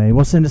Me Away.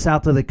 We'll send this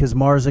out to the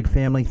Kazmarzik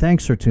family.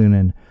 Thanks for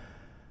tuning.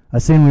 I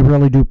say we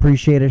really do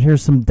appreciate it.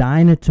 Here's some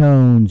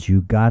Dynatones.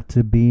 You got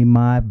to be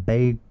my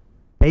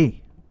baby.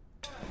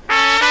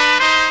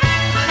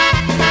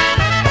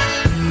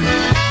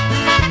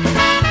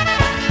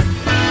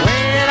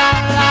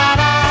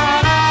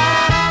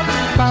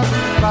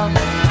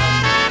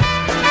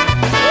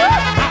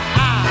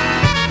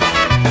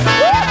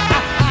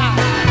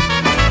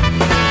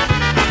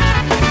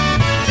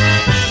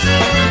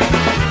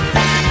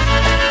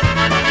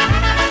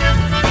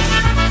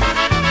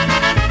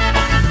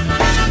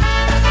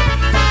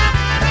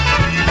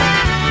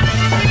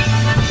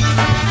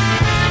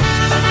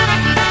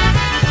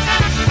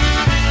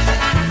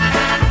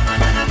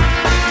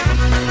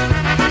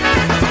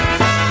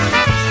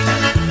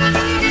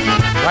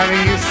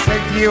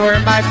 You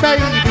were my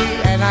baby,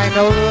 and I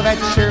know that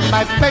you're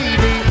my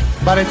baby,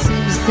 but it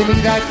seems to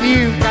me that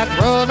you've got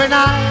roving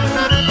eyes.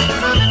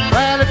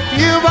 Well, if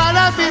you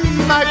wanna be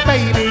my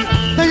baby,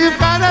 then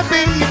you've gotta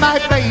be my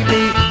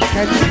baby,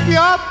 and dip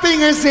your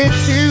fingers in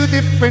two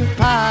different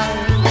pies.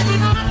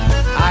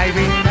 I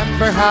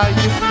remember how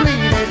you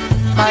pleaded,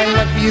 my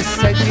love you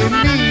said you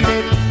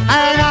needed,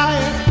 and I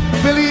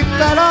believe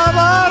that I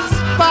was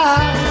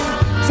fine.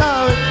 So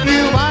if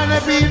you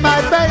wanna be my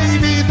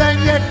baby,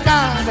 then you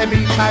gotta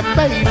be my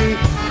baby,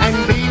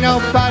 and be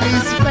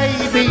nobody's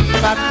baby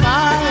but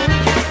mine.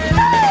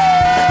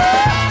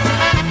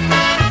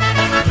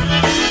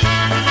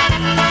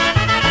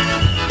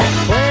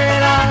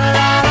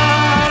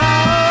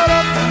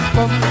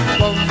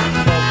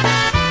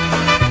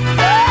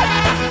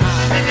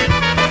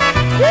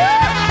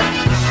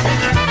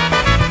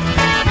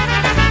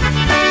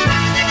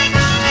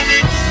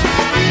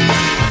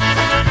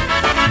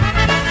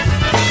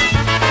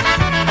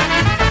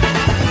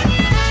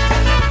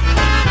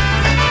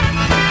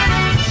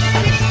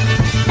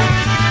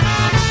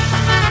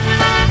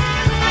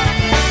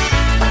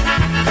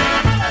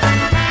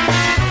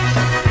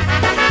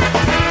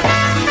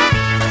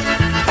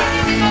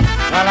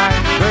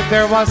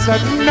 There was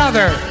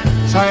another,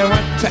 so I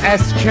went to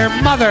ask your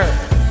mother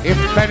if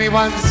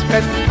anyone's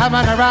been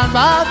coming around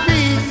my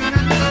feet.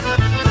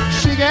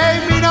 She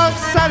gave me no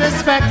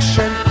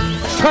satisfaction,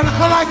 so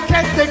now I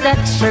can't take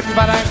action,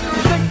 but I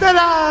think that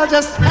I'll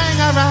just hang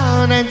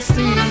around and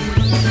see.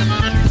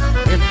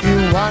 If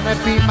you wanna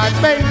be my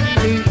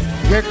baby,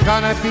 you're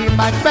gonna be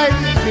my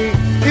baby.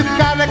 You've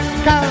gotta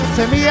come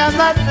to me and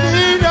let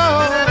me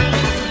know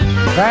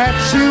that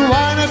you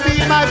wanna be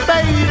my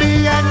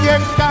baby, and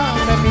you're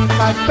gonna be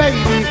my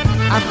baby.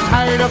 I'm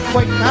tired of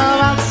waiting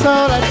around, so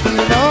let me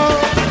know.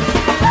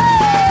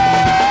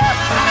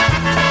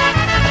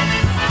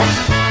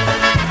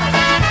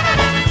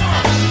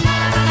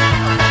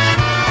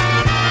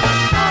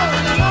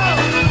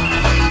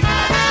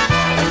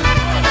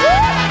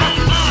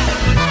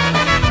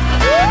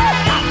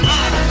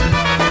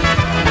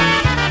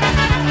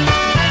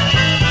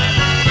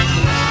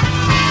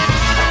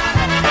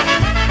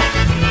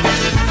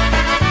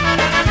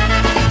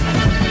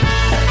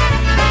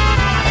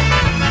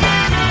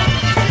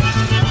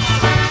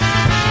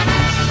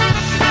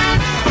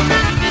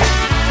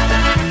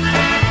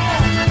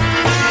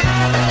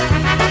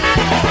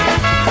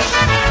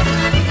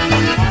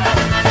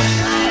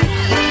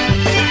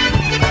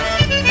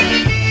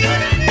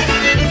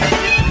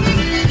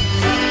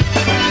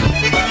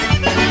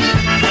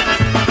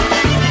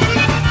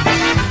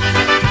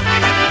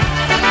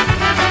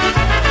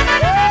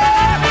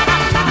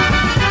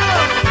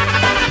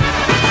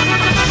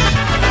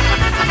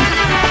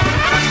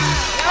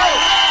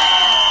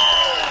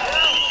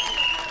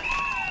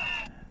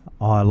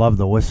 I love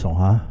the whistle,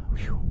 huh?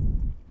 Whew.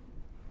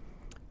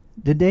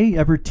 Did they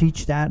ever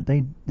teach that?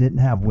 They didn't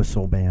have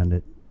whistle band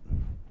at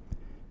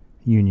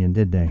Union,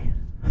 did they?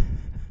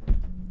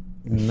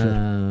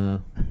 Nah.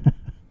 A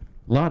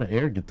lot of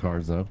air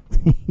guitars, though.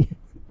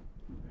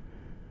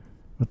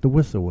 But the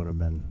whistle would have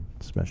been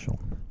special.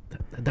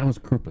 That was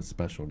Krupa's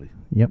specialty.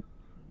 Yep.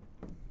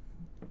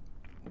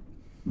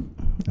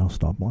 I'll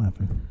stop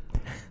laughing.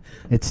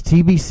 It's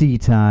TBC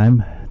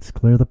time. Let's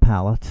clear the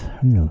palate.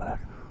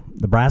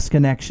 The Brass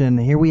Connection.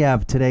 Here we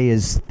have today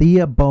is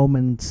Thea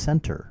Bowman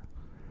Center.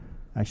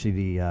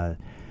 Actually, the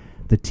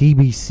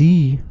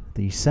TBC,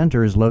 the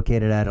center, is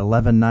located at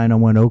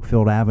 11901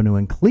 Oakfield Avenue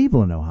in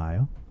Cleveland,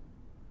 Ohio.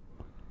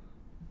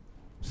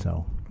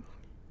 So,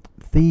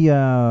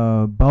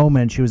 Thea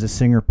Bowman, she was a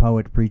singer,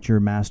 poet, preacher,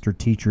 master,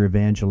 teacher,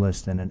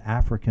 evangelist, and an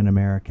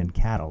African-American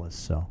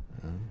catalyst. So,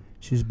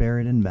 she's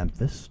buried in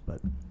Memphis,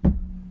 but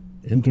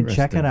you can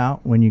check it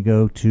out when you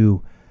go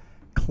to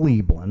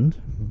Cleveland.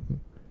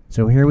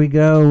 So here we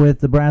go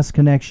with the Brass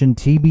Connection,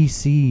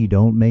 TBC,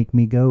 Don't Make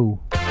Me Go.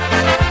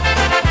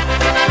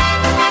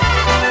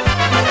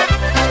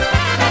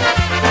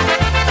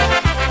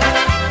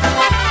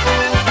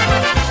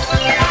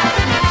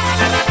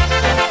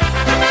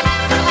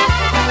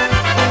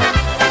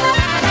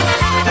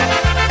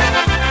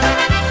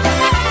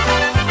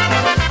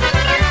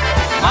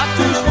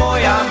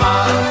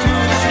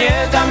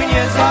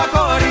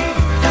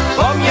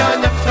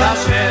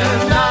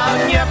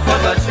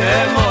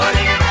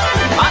 mori.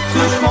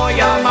 Matuś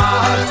moja,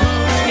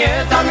 Matuś,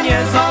 nie dam,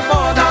 nie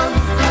zawodam,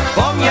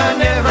 bo mnie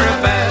nie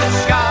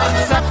wrbeszka,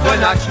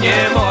 zapłynąć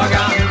nie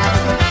mogę.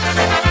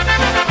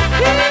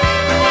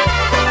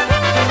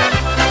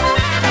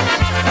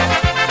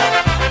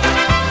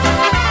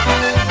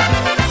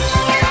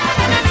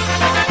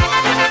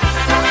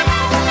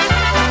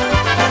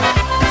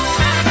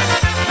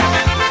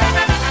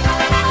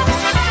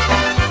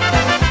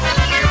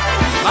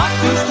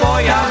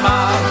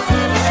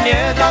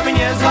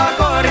 Mnie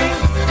zagori,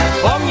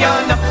 bo mnie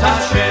na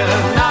ptasie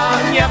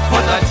na nie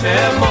podacie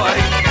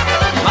mori.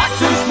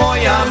 Matuś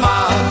moja,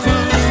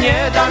 Matuś,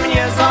 nie da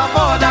mnie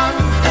zawodam,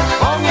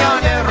 bo mnie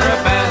nie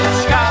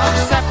rybeczka,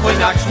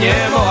 przepłynąć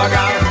nie mogę.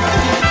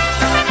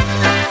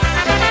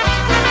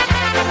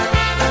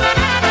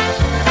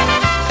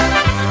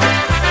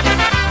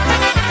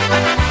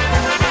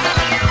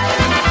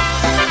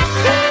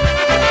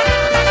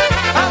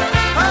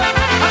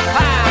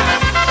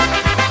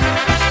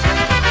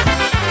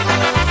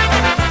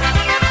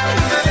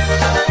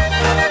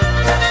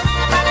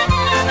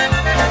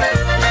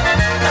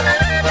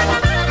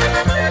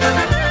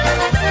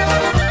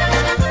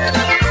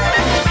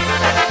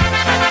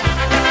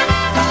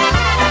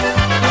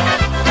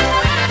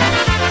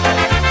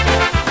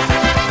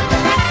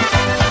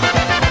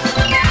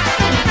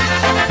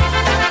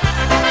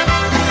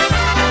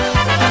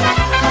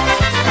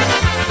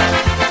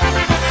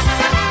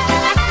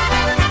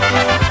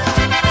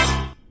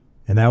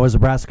 And that was a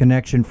brass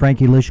connection.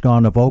 Frankie Lishka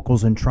on the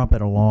vocals and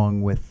trumpet,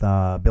 along with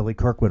Billy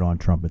Kirkwood on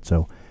trumpet.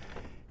 So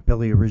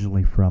Billy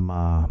originally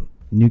from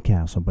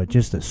Newcastle, but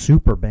just a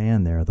super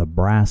band there, the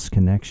Brass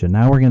Connection.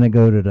 Now we're going to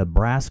go to the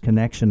Brass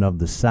Connection of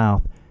the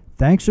South.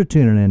 Thanks for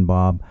tuning in,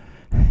 Bob.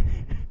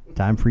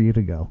 Time for you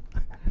to go.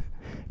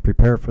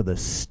 Prepare for the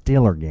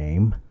Steeler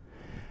game.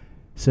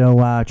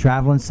 So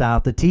traveling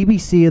south, the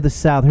TBC of the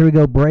South. Here we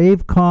go.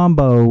 Brave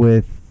combo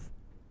with,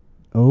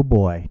 oh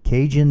boy,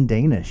 Cajun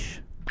Danish.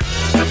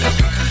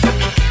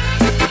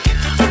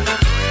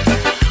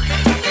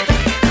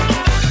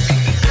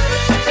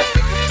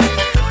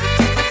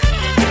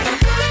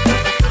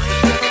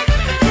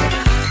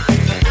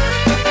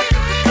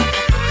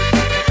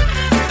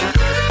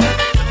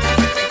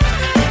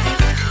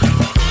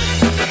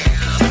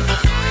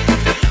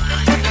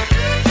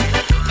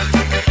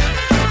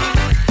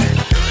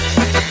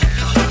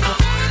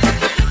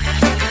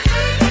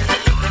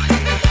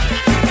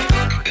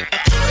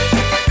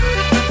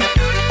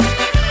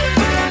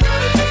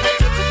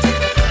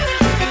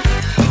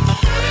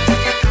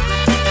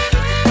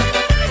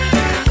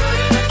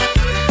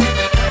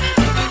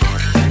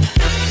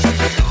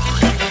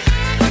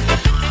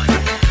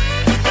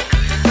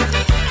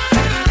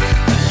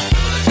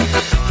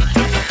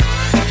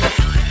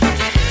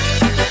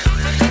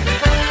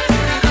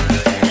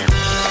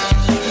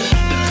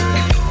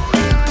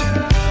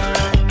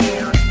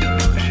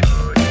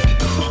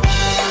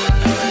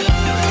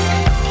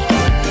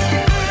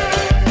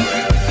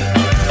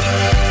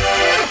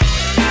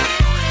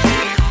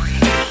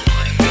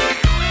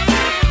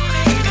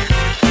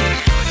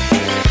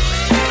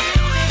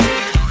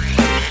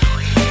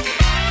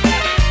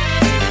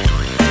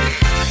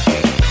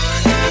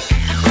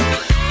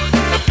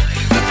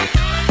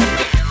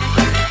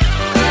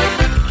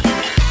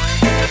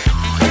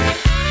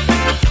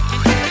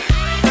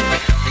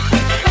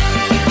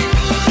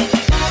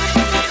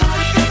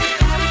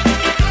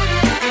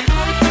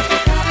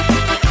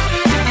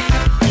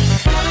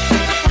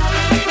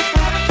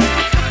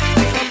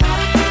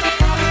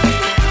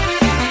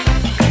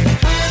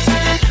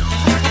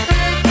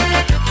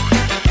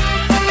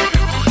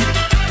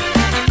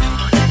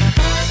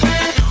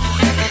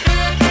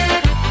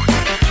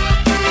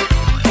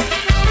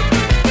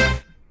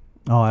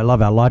 I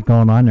love it. A lot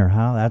going on there,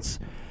 huh? That's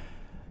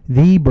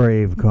the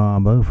Brave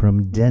Combo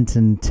from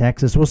Denton,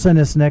 Texas. We'll send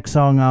this next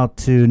song out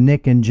to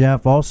Nick and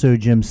Jeff, also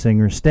Jim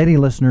Singer. Steady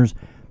listeners,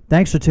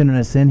 thanks for tuning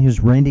us in. Here's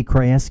Randy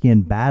Krajewski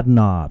and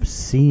Badenoff.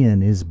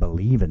 Seeing is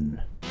believing.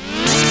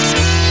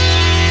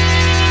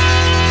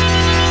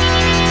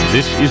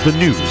 This is the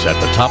news at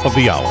the top of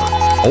the hour.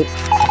 Oh.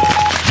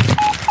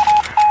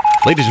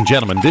 Ladies and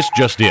gentlemen, this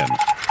just in.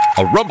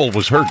 A rumble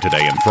was heard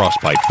today in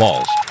Frostbite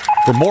Falls.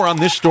 For more on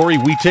this story,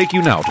 we take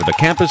you now to the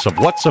campus of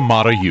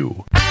Watsamata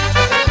U.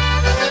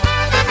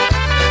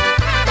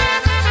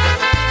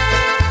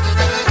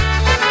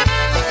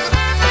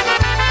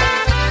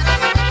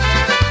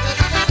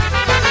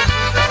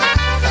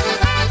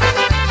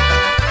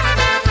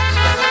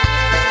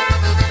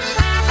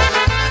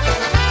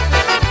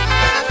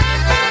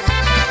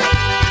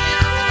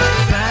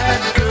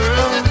 That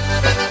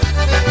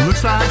girl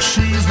looks like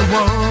she's the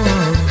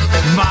one.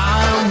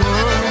 My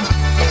world,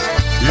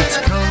 it's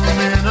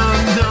coming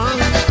undone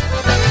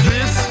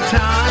this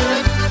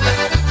time.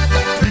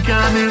 Think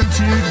I'm in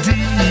too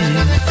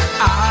deep.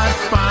 I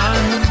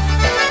find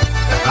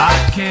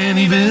I can't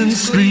even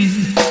sleep.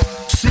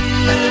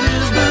 Seeing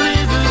is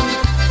believing.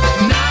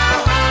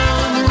 Now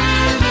I'm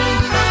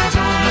reading.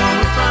 Don't know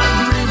if I'm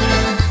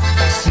dreaming.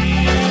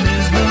 Seeing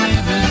is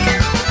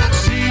believing.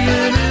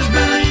 Seeing is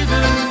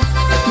believing.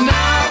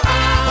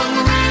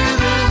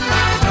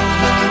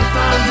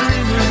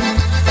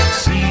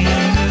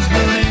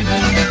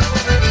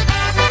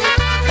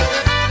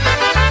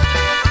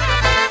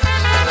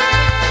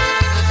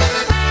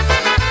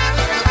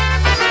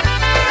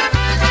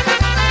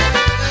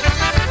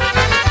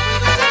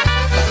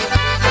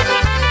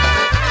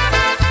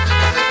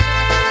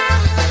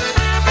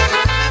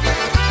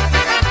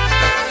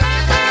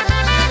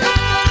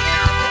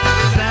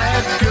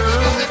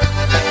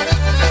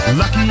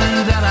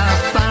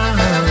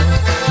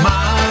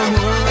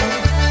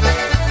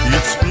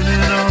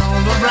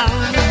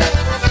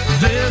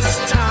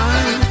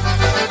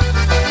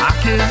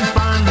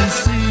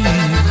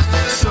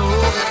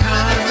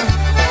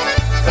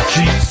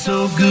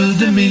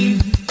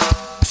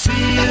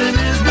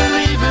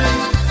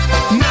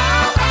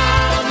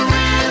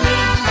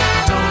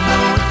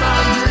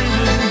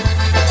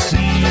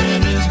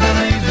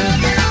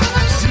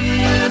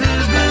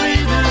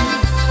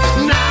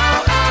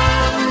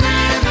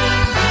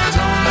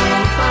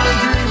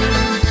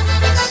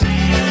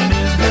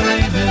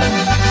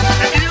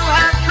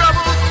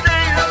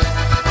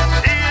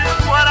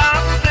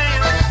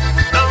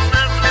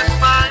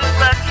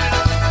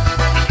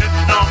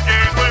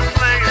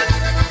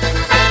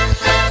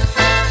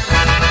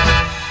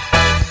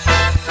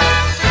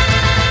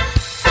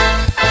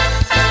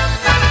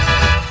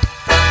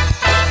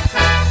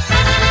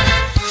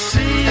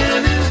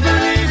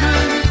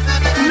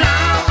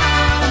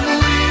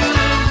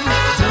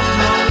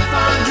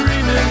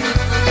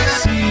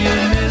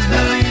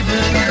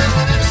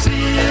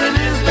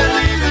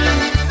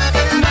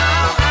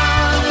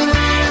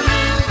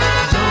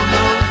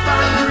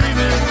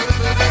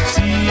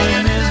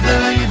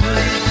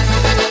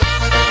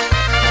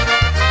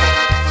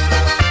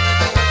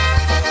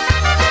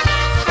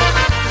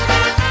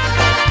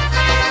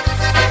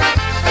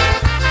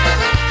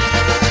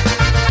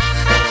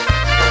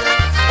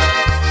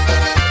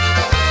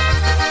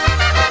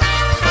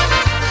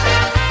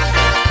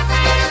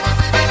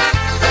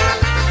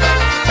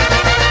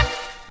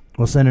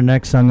 We'll send the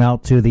next song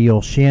out to the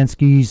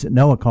Olshanskis.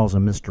 Noah calls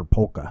him Mr.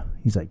 Polka.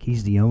 He's like,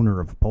 he's the owner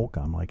of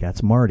Polka. I'm like,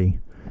 that's Marty.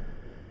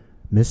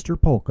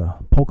 Mr. Polka.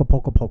 Polka,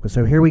 polka, polka.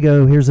 So here we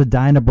go. Here's a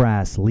Dinah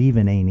Brass.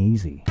 Leaving ain't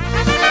easy.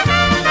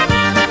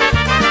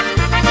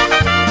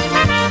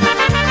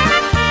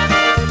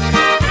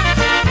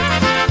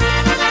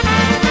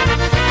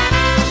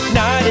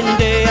 Night and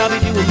day I'll be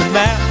doing the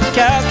math,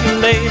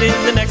 calculating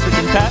the next week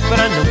in pack, but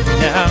I know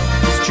now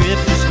this trip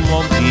just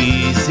won't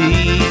be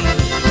easy.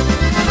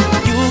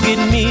 You'll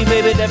get me,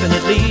 baby,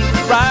 definitely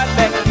right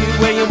back here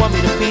where you want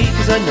me to be,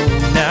 'cause I know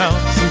now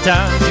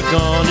sometimes you're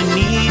gonna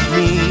need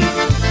me.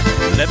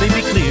 Let me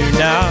be clear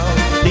now,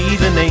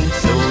 leaving ain't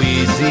so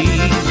easy.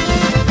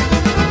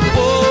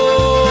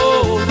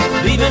 Oh,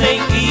 leaving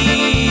ain't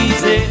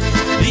easy,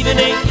 leaving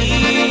ain't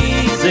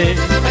easy,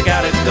 I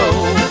gotta go.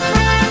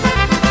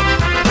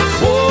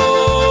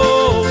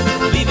 Oh,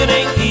 leaving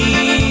ain't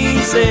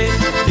easy,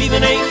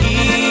 leaving ain't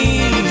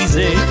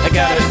easy, I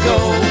gotta go.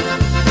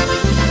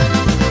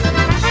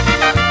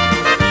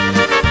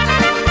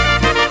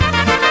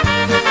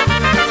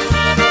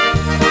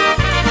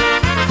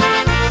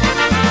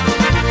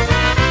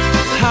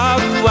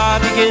 I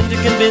begin to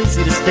convince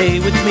you to stay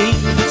with me.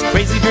 This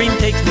crazy dream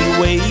takes me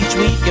away each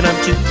week, and I'm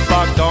too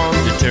far gone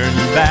to turn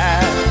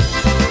back.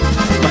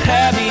 My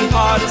heavy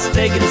heart is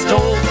taking its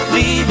toll,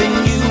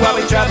 leaving you while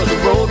we travel the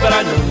road, but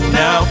I know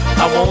now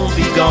I won't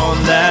be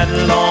gone that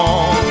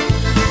long.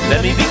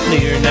 Let me be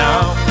clear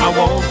now, I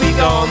won't be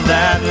gone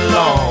that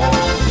long.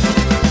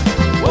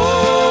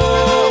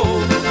 Whoa,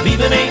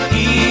 leaving ain't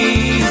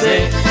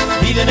easy,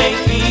 leaving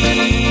ain't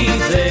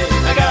easy,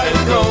 I gotta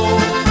go.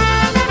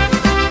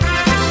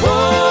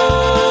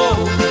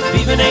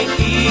 Leaving ain't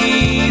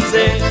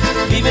easy,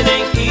 leaving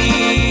ain't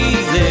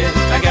easy,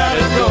 I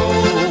gotta go.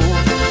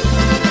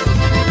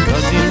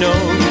 'Cause you know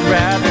you'd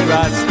rather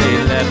I'd stay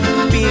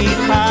left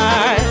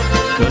behind.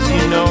 'Cause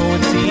you know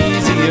it's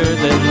easier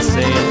than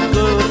saying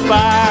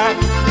goodbye.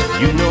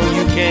 You know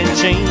you can't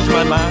change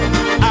my mind,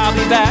 I'll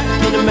be back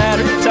in a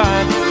matter of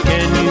time.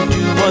 Can you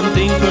do one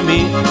thing for me?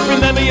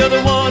 Remember you're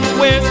the one who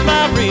wears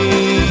my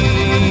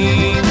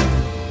ring.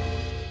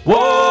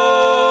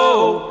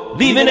 Whoa,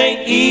 leaving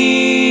ain't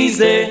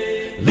easy,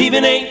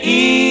 leaving ain't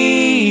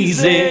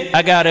easy,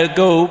 I gotta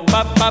go.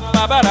 Ba ba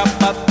ba ba da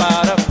ba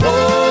ba da.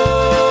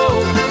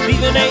 Oh,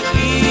 leaving ain't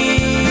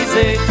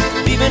easy,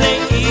 leaving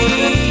ain't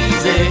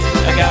easy,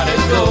 I gotta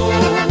go.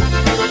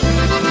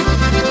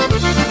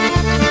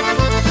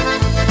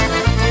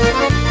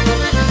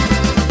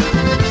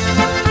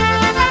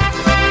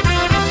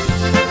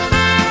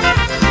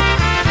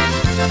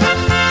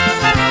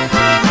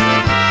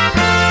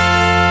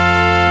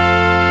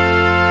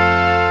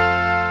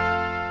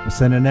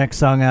 Send the next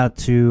song out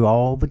to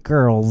all the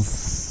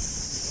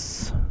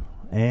girls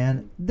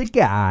and the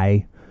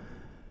guy.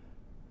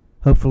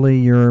 Hopefully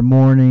your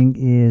morning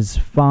is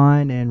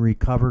fine and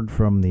recovered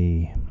from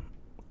the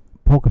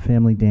polka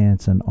family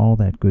dance and all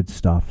that good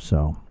stuff.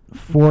 So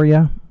for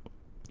you,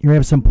 here we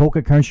have some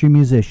polka country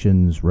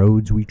musicians,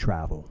 Roads We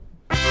Travel.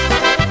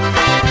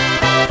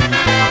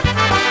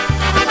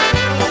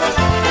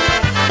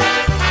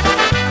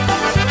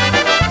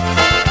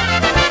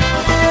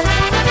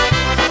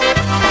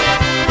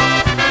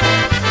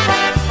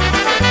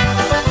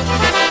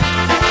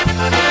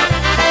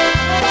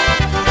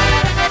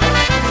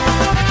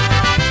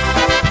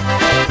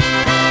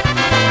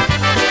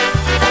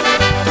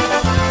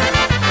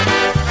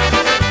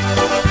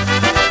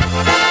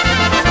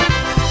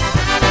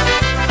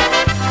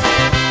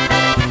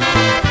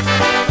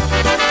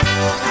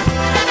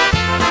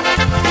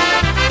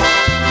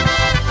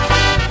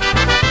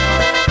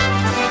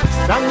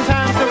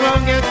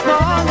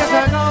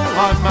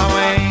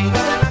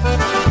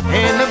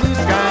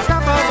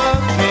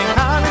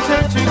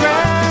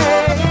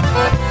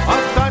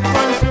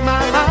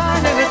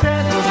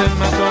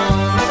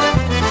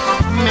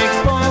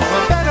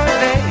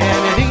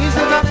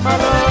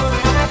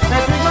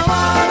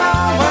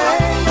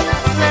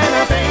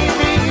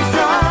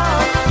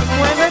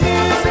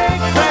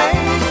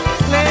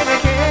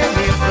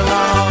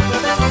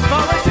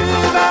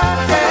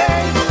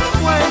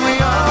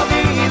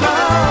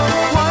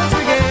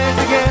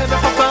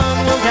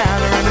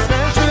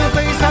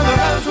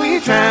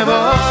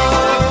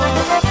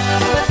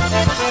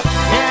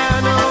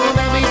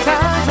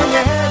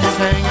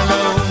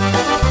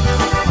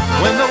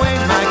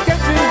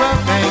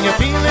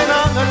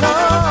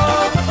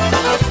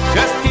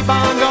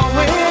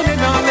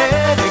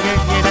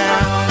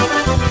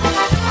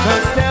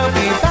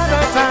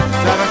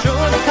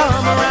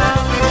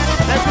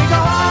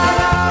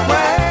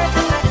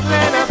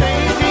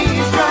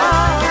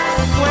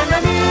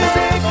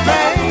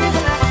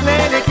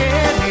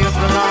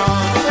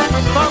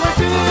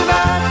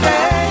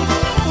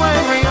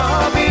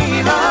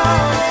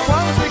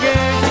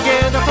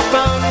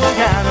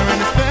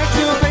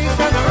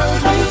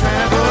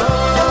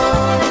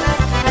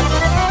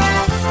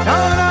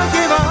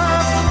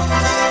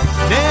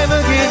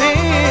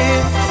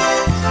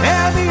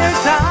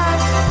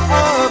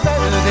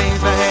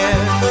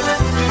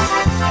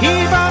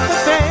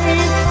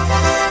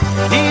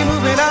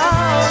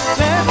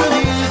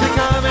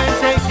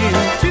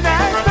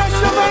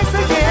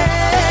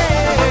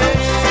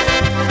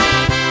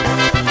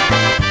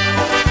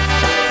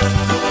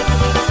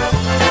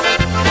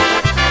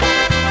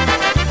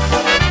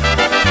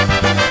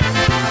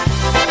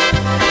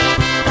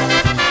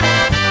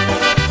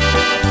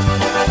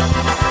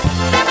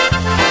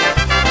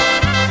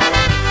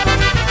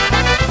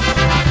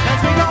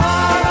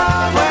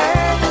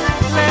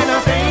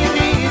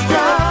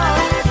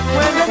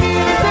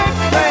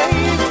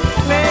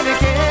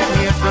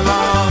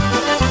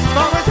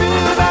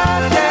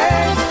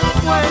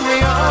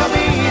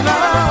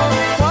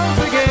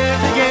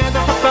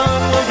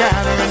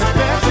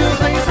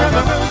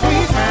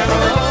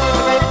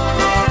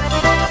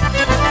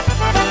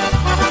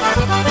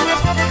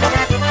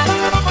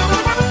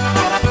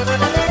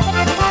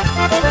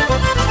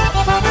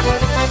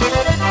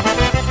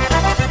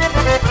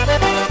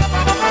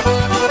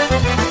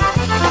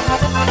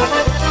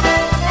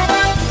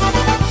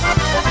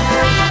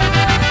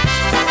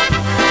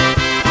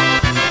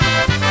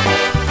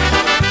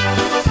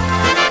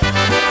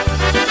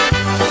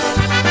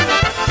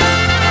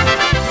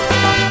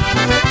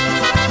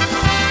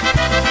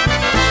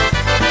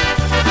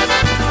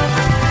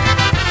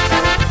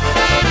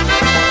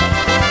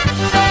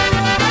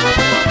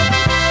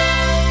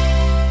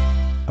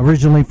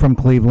 originally from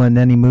Cleveland.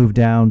 Then he moved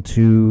down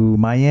to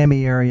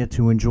Miami area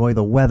to enjoy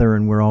the weather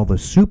and where all the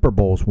Super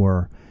Bowls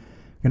were.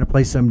 Going to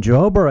play some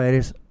Joe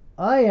Barretas.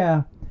 Oh,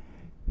 yeah.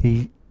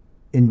 He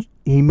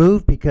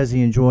moved because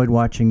he enjoyed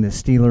watching the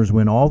Steelers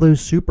win all those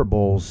Super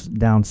Bowls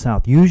down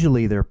south.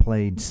 Usually they're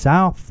played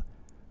south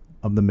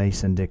of the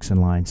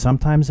Mason-Dixon line.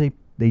 Sometimes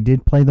they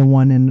did play the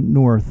one in the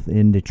north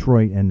in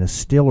Detroit, and the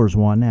Steelers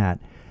won that.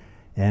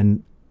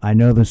 And I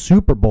know the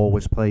Super Bowl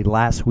was played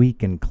last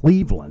week in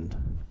Cleveland,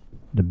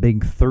 the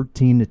big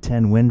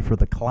 13-10 win for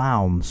the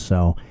Clowns.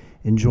 So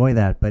enjoy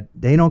that. But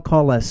they don't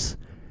call us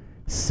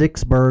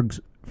Sixburgs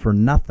for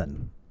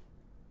nothing.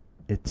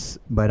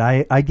 But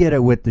I get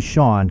it with the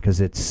Sean because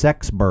it's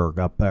Sexburg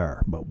up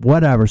there. But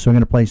whatever. So I'm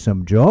going to play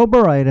some Joe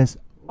Barretas.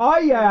 Oh,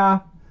 yeah.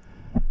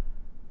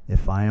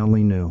 If I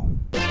only knew.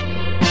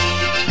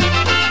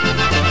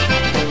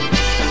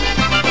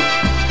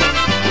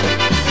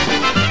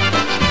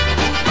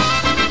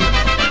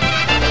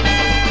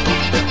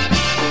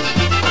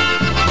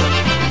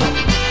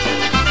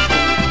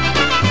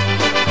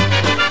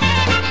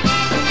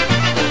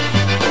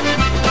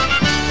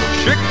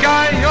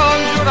 Czekają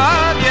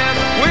żurawie,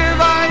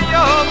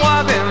 pływają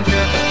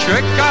łabędzie.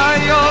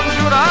 Czekają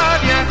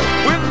żurawie,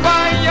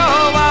 pływają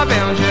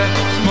łabędzie.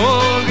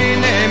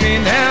 Smoliny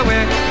minęły,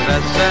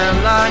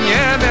 wesela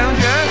nie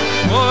będzie.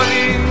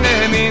 Smoliny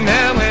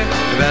minęły,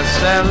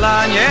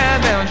 wesela nie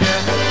będzie.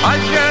 A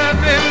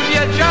żebym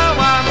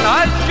wiedziała, a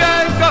że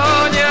go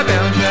nie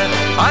będzie.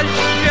 A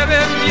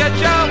żebym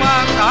wiedziała,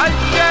 a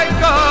że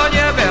go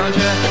nie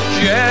będzie.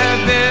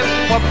 Żeby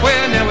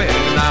popłynęły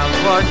na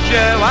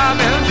wodzie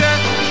łabędzie.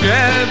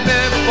 Żeby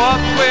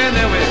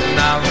popłynęły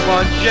na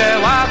wodzie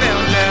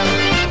łabędzie.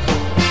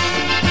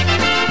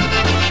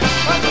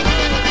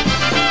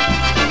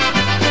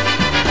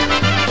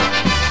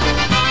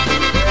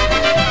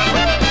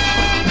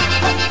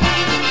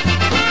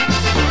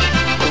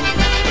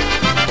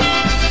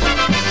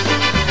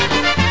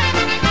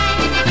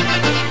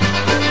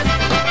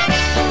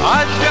 A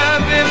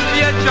żebym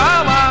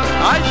wiedziała,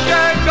 a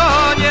że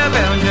go nie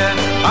będzie.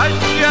 A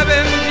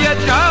żebym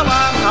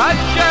wiedziała, a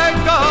że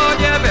go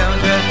nie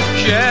będzie.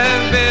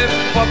 Żeby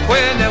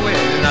popłynęły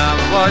na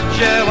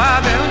wodzie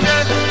łabędzie.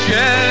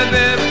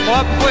 Żeby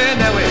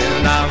popłynęły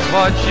na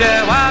wodzie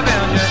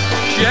łabędzie.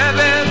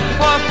 Żeby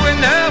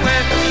popłynęły,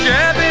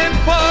 żeby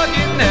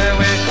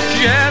poginęły.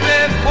 Żeby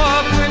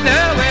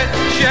popłynęły,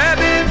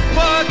 żeby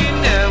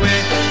poginęły.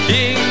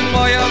 I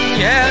moją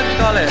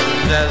niedolę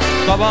ze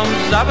sobą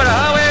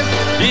zabrały.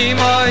 I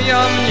moją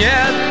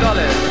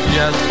niedolę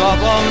ze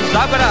sobą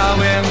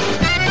zabrały.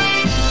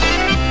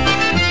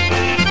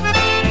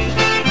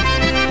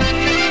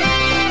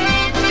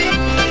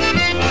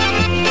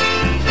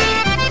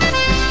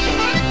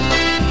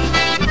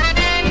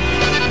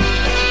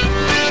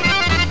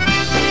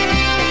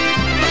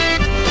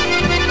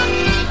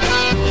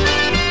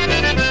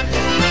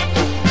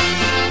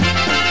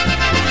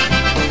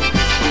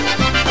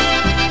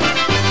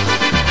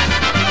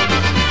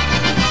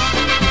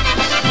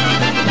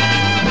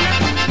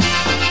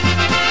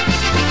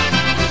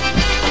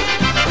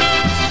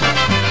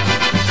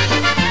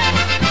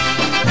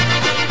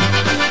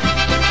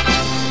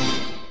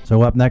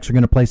 So up next, we're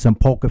going to play some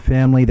Polka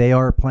Family. They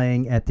are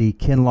playing at the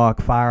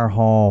Kinloch Fire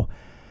Hall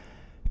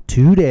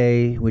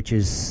today, which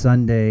is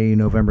Sunday,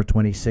 November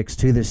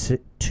 26th,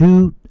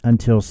 2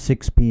 until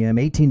 6 p.m.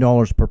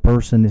 $18 per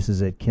person. This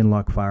is at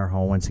Kinloch Fire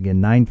Hall. Once again,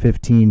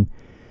 915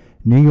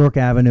 New York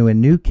Avenue in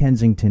New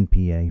Kensington,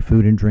 PA.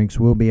 Food and drinks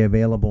will be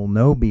available.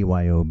 No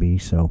BYOB.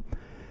 So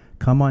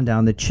come on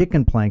down. The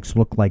chicken planks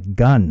look like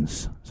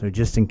guns. So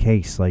just in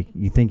case, like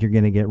you think you're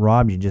going to get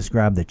robbed, you just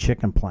grab the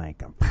chicken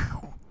plank and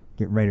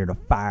get ready to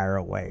fire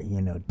away,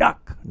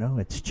 duck. No,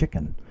 it's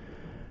chicken.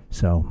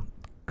 So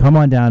come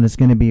on down. It's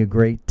going to be a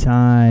great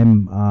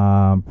time.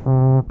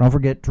 Don't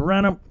forget to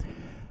rent them.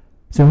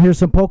 So here's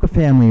some Polka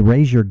Family.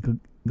 Raise your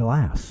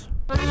glass.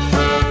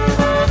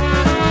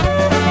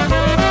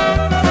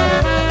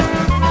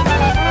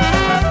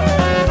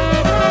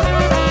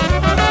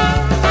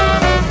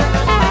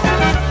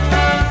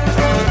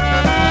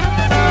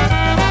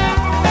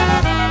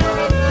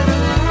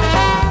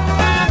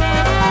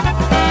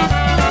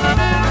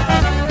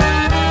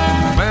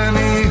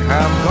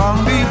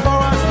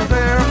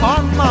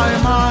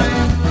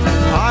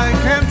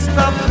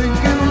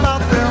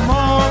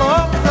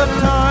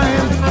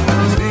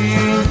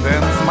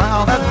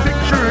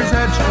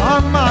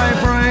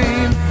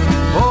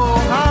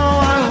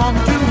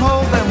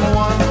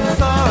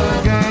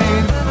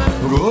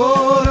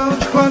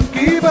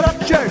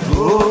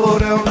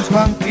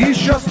 I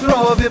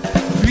siostrowie,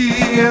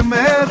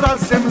 pijemy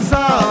razem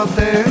za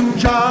ten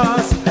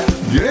czas.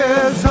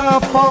 Nie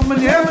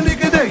zapomniem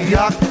nigdy,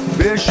 jak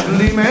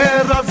wyszliśmy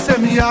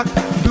razem, jak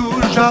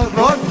duża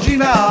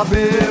rodzina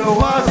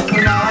była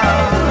z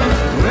nas.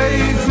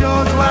 Raise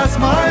your glass,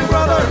 my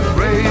brother,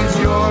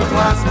 raise your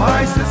glass,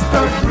 my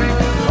sister, drink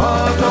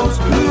a toast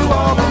to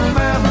all the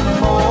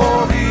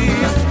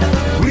memories.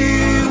 We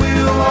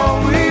will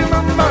all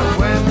remember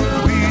when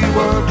we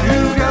were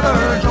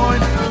together,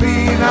 joined me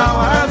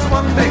now as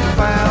one big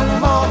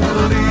family.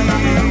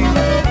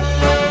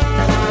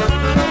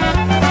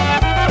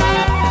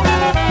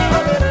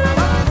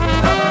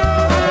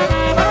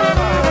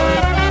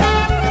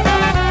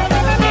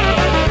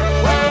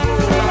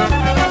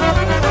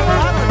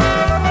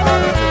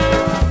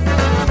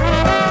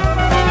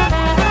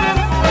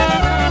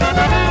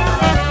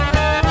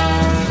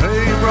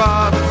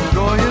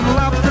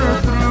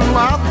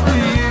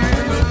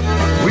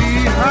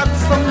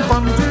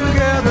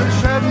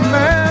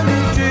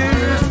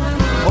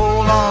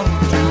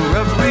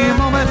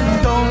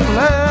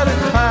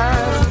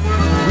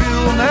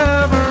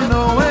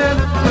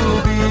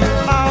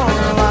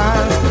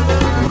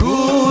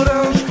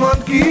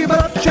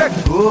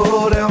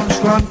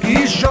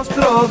 szklanki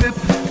siostrowy,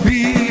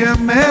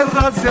 pijemy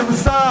razem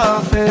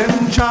za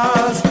ten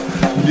czas.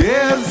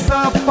 Nie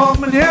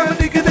zapomnę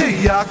nigdy,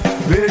 jak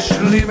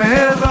wyszliśmy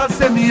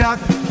razem, jak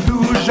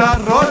duża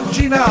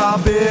rodzina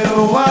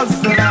była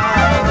z nas.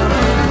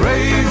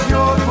 Raise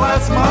your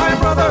glass, my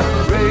brother,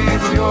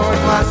 raise your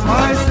glass,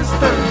 my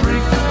sister,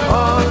 drink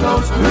a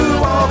toast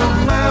to all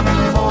the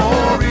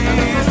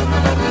memories.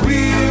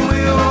 We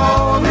will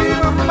all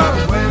remember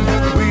when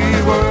we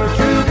were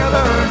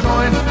together,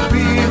 joined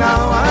we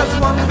now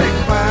as one big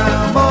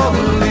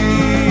family.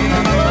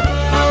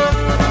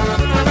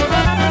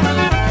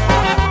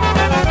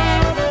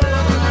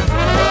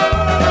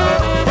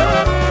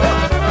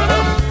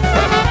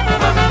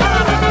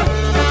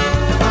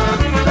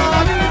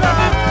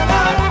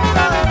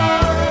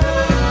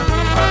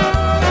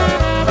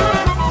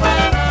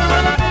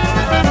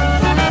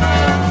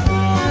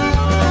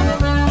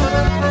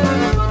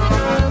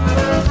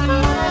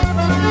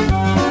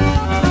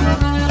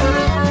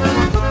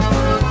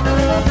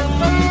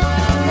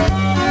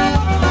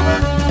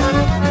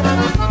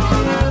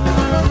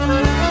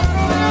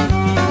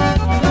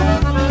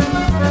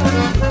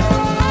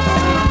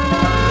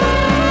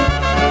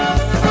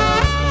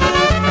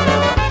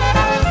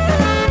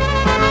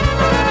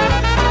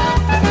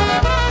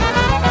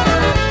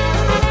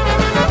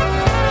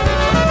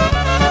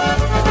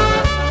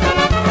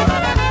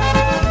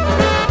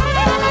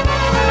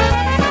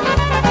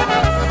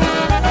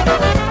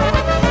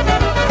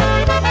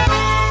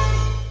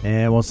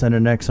 We'll send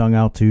our next song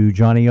out to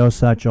Johnny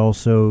Osach,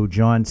 also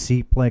John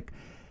Seaplick.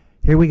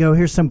 Here we go.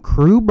 Here's some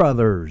Crew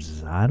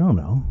Brothers. I don't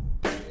know.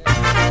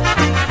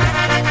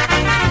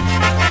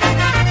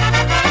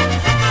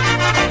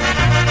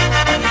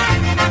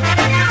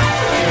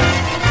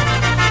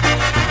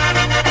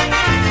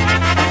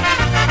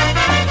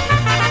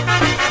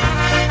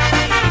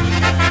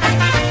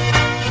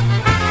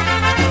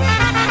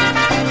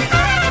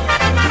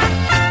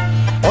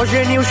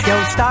 Ożenił się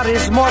stary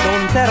z młodą,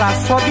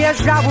 teraz sobie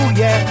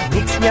żałuje.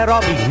 Nic nie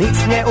robi,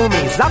 nic nie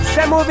umie,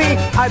 zawsze mówi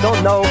I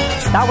don't know.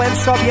 Stałem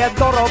sobie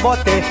do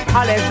roboty,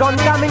 ale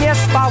żonka mnie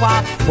spała.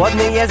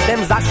 Głodny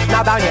jestem za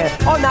śniadanie,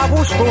 ona w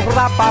łóżku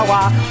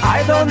chrapała.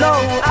 I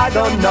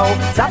don't know,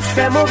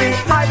 zawsze mówi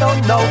I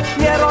don't know.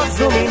 Nie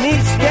rozumie,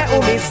 nic nie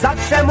umie,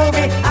 zawsze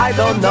mówi I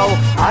don't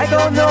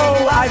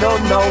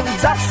know,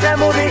 zawsze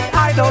mówi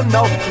I don't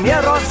know.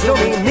 Nie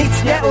rozumie,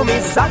 nic nie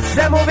umie,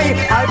 zawsze mówi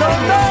I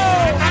don't know.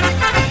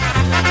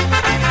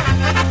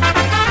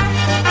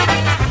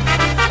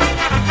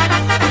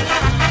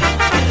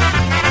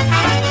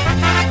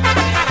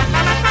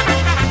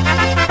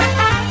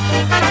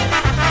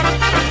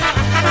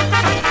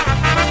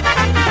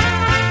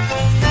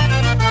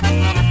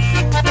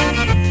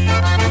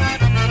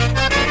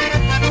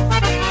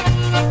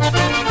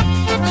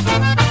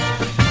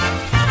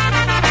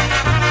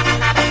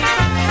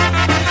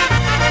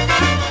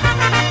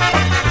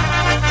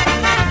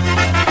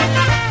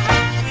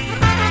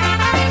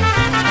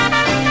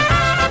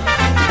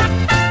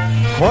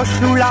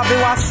 Koszula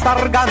była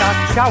stargana,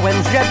 chciałem,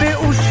 żeby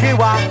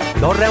uszyła.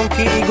 Do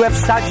ręki igłę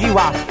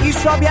wsadziła i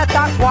sobie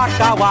tak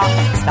płakała.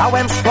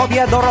 Stałem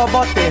sobie do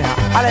roboty,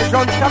 ale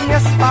żonka mnie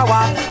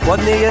spała.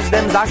 Głodny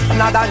jestem za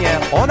śniadanie,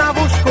 ona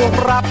w łóżku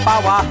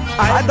chrapała.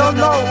 I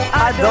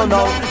don't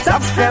know,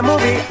 zawsze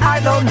mówi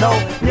I don't know.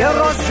 Nie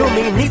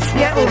rozumie, nic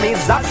nie umie,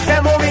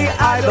 zawsze mówi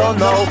I don't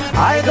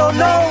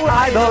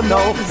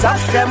know,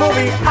 zawsze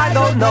mówi I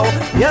don't know.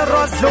 Nie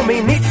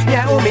rozumie, nic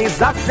nie umie,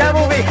 zawsze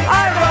mówi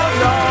I don't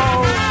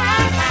know.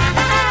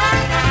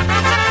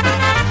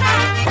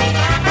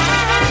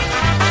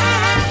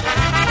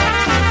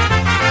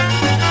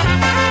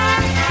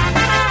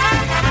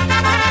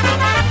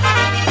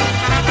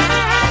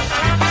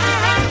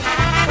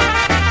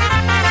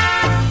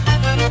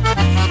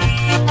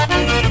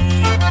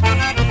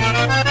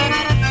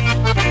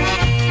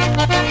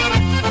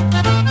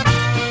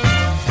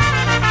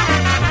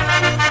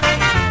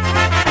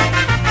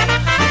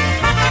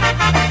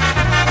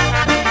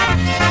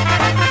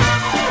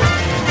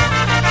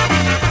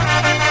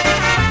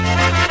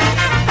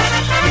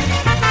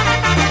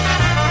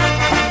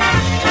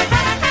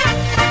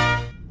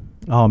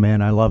 Oh,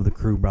 man, I love the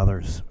Crew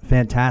Brothers.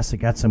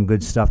 Fantastic. Got some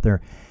good stuff there.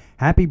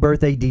 Happy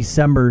birthday,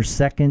 December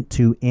 2nd,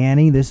 to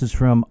Annie. This is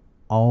from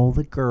all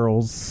the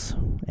girls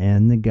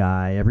and the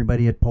guy,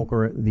 everybody at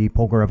the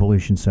Polka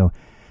Revolution. So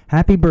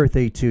happy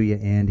birthday to you,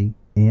 Andy.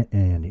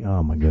 Andy.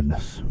 Oh, my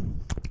goodness.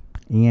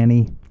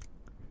 Annie.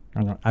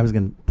 I was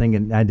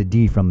thinking I had the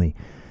D from the...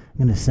 I'm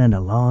going to send a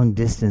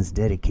long-distance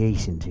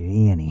dedication to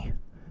Annie.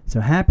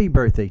 So happy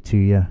birthday to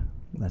you.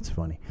 That's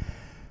funny.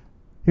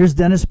 Here's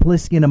Dennis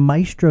Polisky and the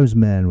Maestro's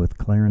Men with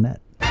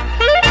clarinet.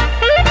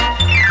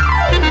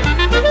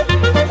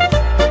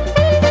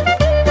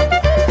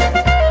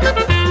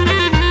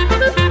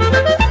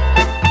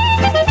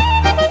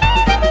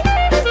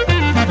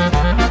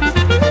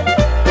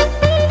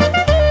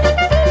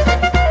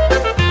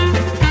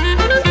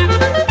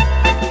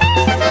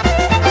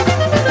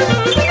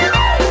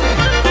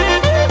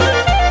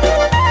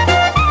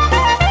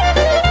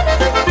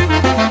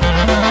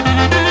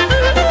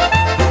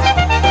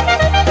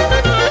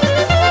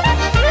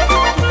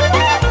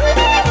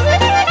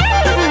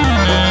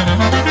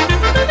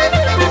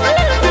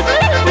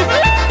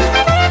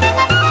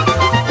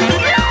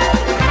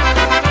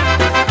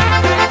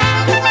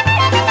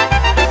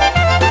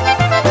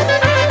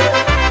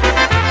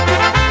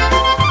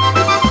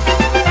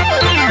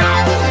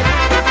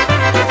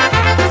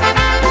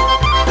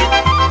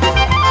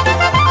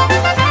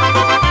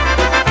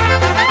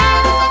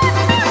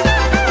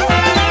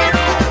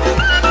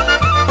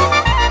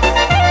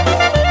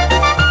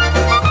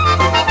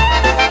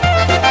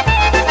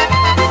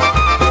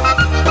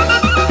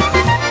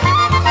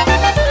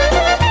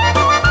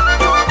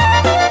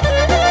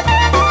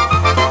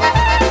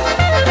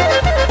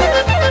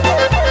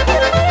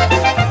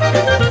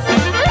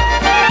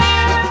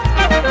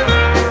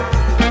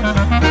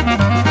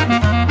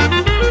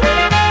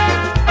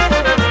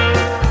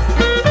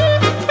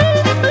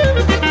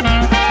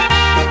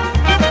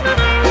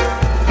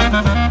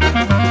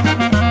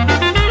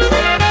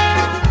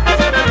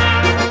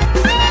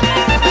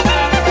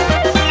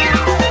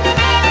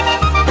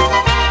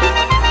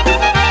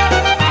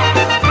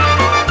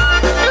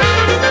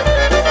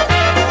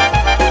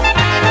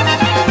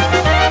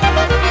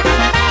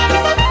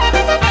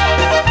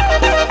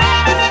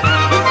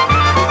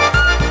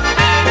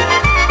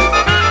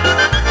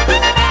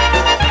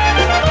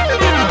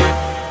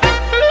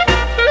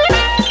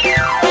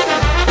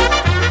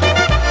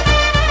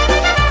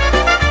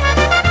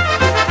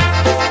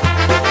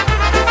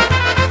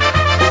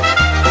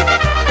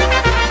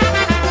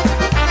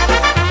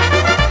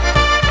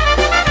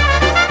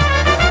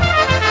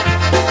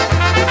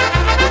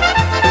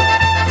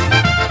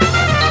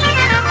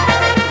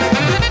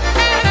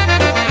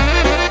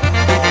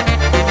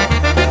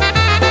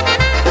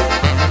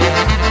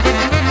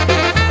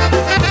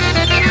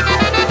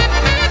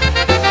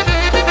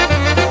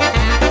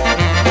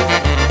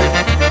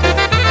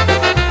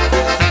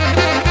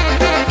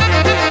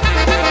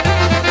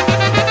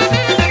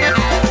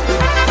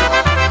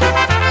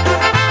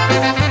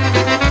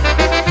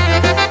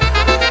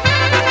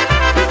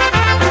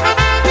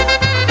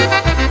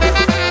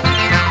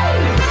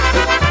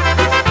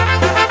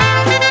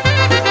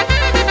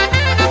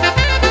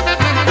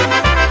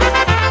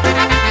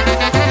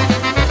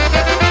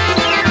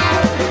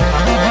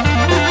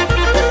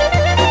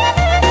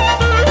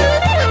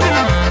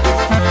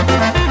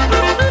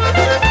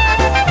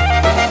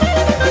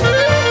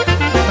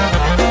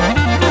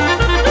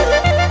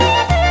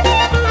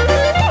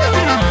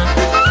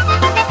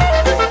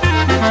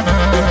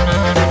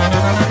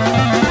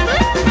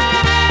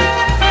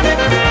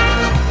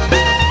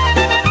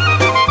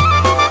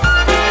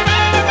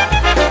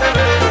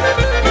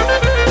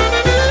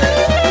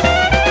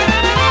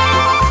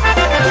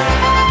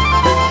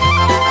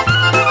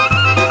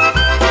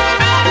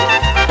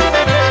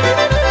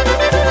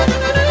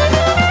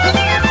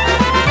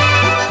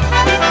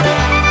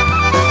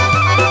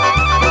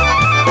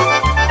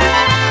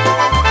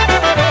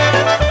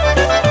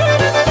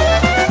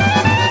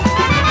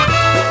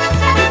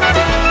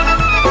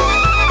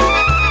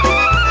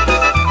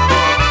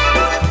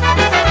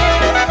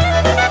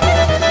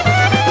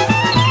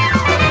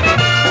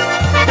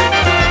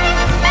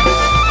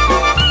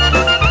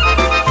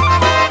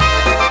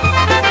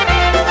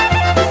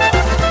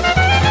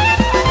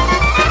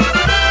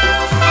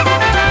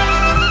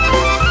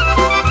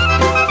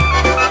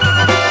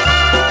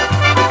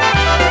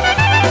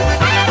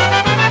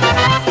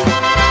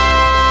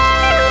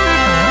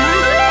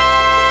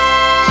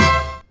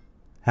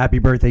 Happy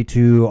birthday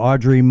to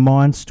Audrey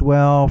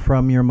Monstwell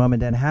from your mom and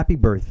dad. Happy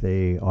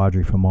birthday,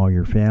 Audrey, from all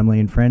your family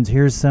and friends.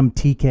 Here's some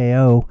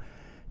TKO,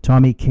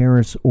 Tommy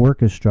Karras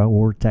Orchestra,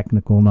 or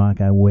Technical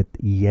Knockout with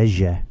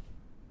Ježe.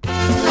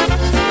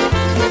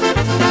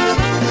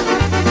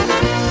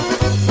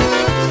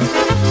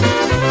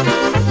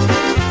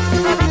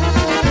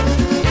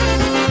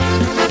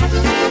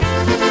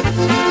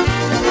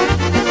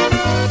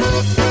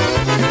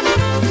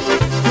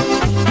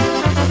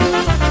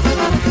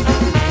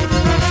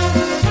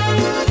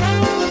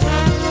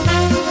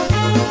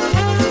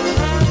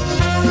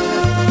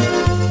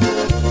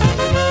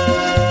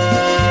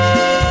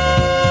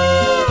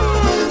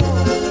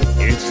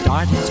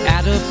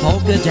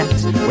 Polka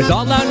dance with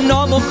all our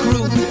normal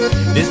crew.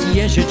 This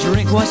Ježe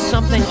drink was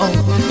something old,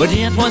 but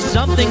it was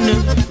something new.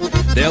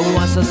 There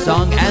was a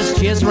song as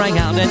cheers rang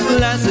out and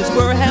glasses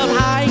were held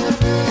high.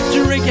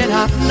 Drink it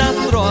up, na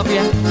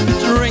zdrowie,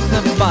 drink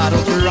the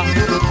bottle dry.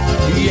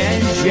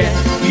 Ježe,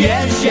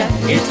 Ježe,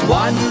 it's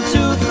 1,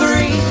 2,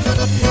 3.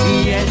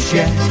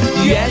 Ježe,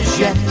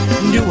 Ježe,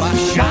 do a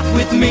shot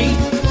with me.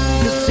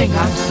 Sing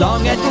our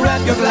song and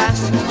grab your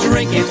glass.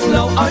 Drink it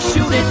slow or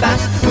shoot it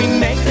fast. We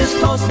make this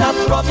toast, not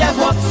throw ya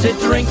what's it.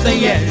 Drink the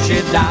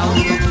Ježe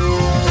down.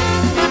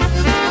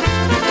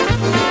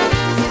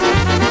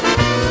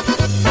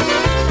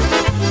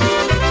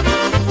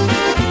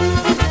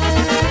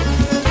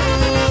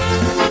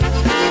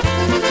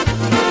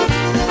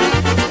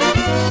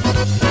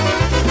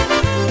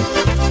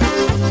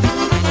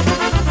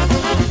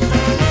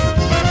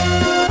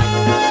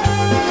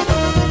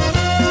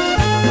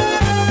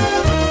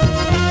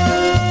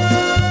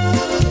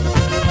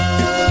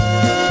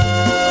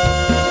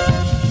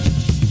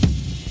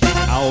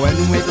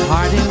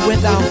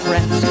 With our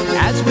friends,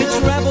 as we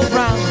travel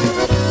round,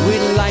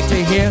 we'd like to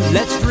hear,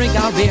 let's drink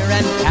our beer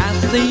and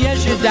pass the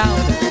Ježe down.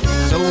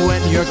 So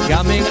when you're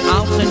coming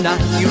out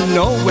tonight, you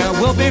know where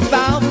we'll be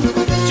found.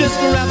 Just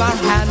grab our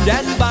hand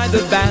and by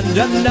the band,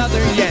 another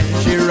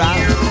Ježe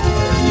round.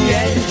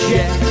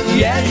 Ježe,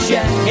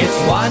 Ježe, it's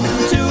 1,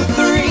 2,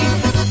 3.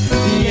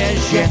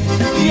 Ježe,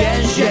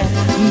 Ježe,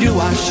 do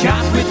a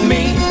shot with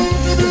me.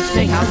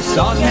 Sing our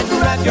song and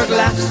grab your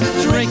glass.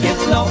 Drink it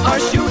slow or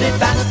shoot it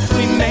fast.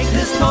 We make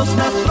this toast,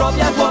 na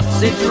zdrowie,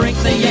 what's it? Drink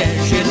the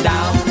Ježe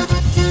down.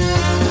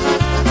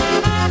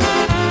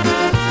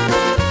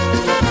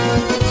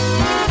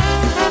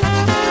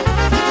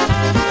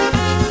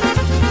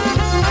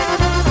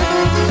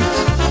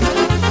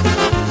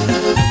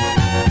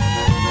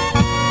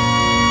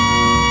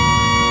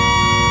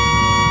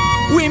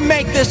 We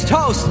make this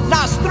toast,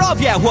 na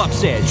zdrowie,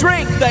 what's it?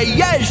 Drink the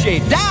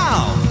Ježe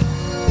down.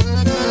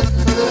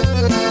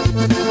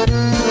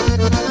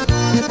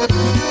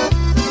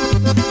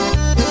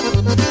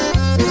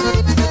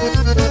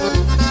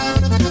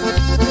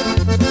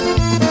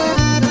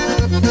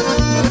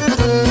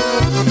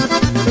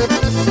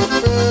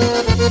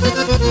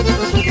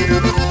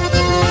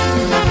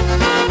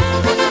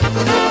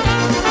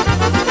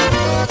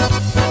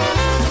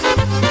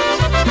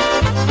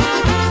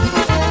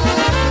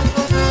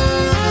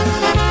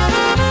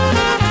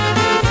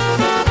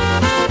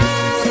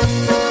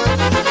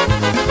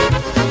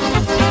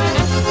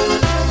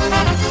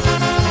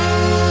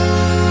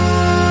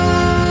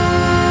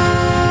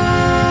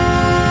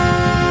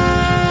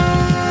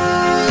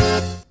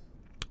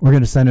 We're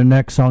going to send our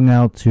next song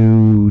out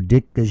to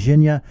Dick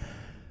Gajinia.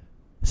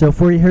 So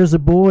for you, here's the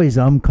boys,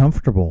 I'm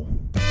Comfortable.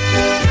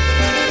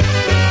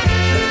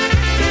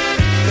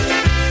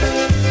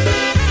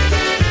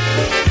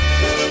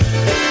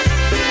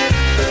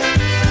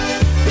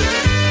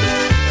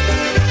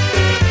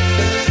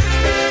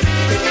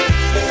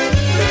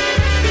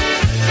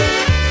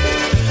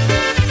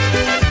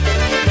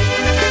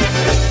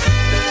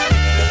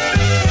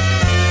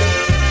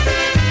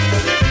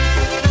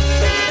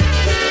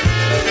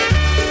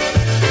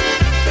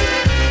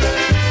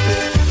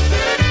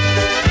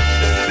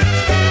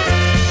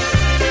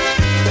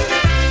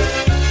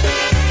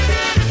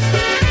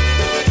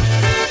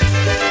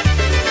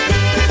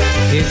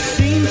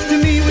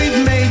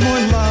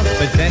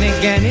 Then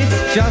again,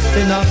 it's just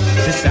enough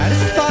to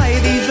satisfy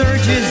these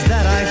urges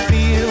that I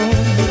feel.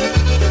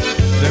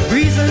 The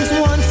reasons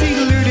once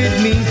eluded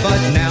me, but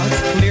now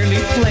it's clearly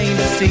plain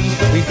to see.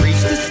 We've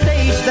reached a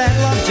stage that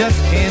love just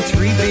can't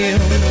reveal.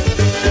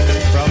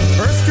 From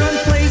first-run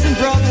plays and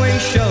Broadway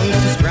shows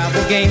to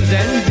Scrabble games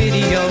and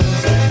videos,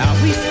 how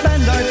we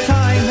spend our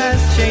time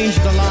has changed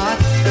a lot.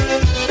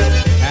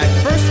 At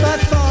first I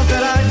thought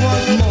that I'd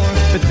want more,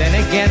 but then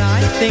again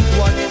I think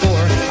what for?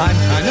 I'm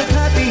kind of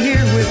happy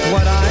here with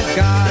what I've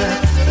got.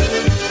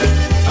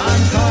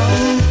 I'm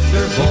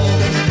comfortable.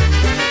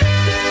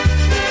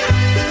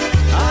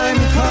 I'm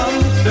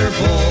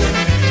comfortable.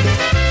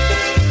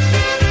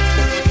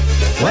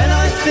 When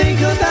I think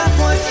about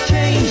what's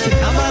changed and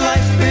how my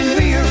life's been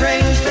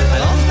rearranged, I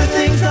long for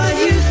things I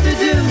used to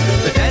do,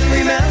 but then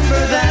remember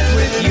that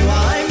with you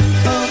I'm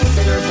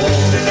comfortable.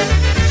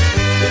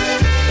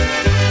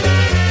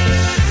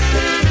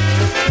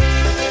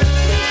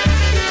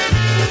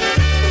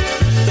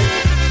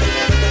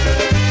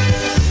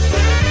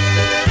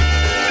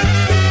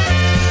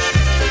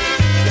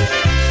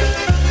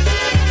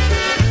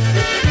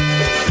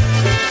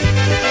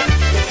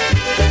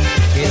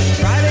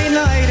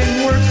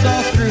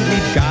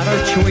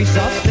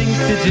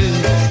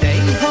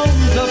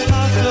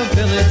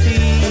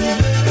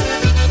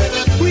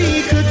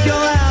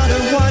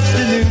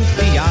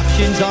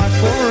 options are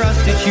for us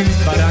to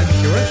choose, but I'm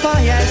sure if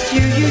I asked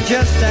you, you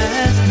just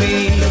ask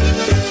me.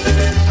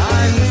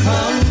 I'm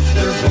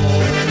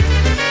comfortable.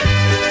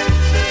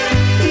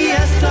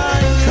 Yes,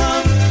 I'm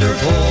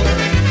comfortable.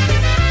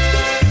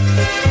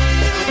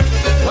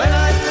 When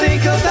I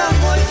think about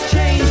what's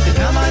changed and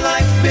how my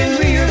life's been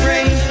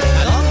rearranged,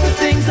 I long for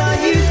things I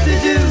used to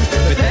do,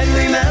 but then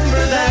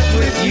remember that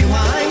with you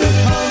I'm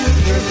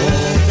comfortable.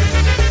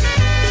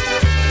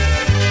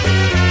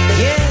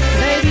 Yeah,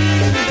 baby,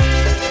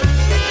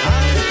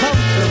 I'm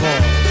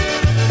comfortable.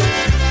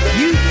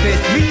 You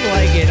fit me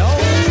like an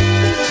old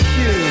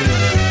shoe.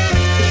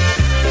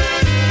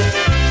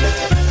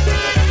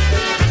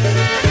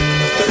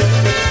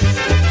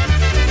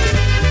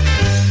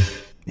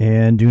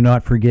 And do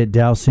not forget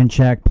Dal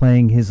Sinchak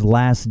playing his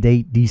last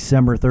date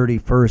December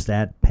 31st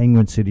at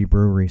Penguin City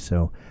Brewery.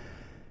 So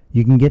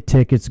you can get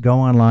tickets, go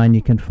online,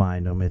 you can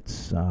find them.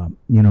 It's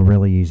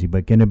really easy,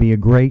 but going to be a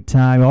great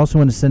time. I also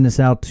want to send this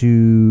out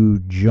to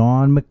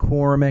John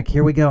McCormick.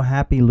 Here we go,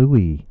 Happy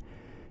Louie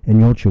and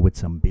Yolcha with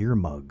some beer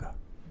mug.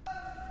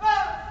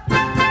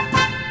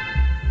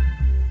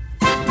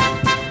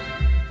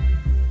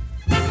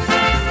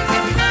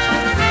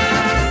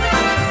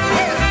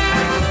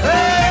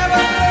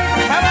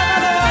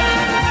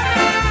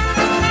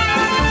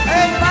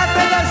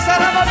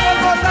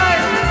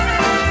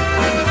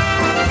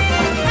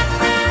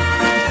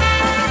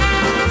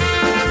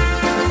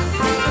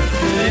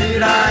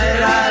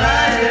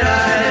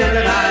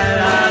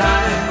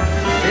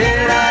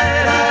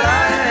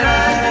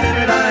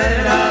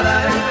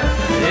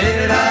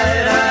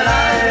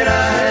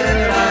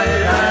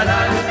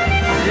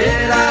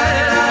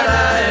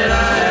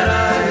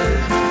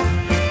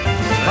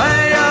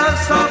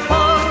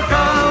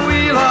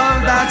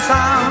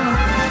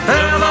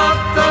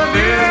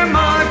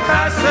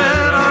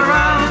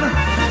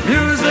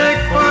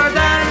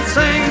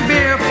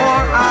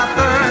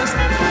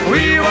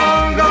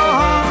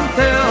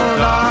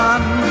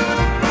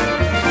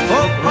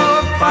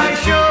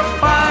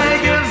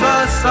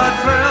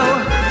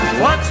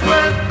 What's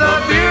with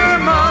the beer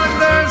mug?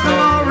 There's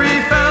no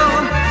refill.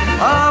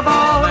 Of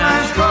all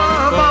man's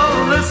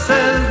trouble, this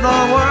is the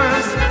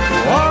worst,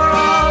 for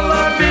all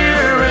the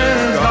beer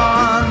is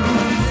gone.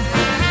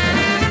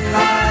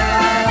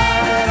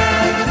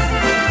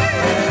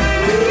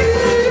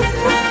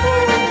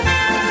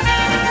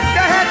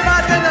 Go ahead,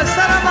 bartender,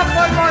 set him up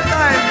one more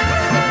time.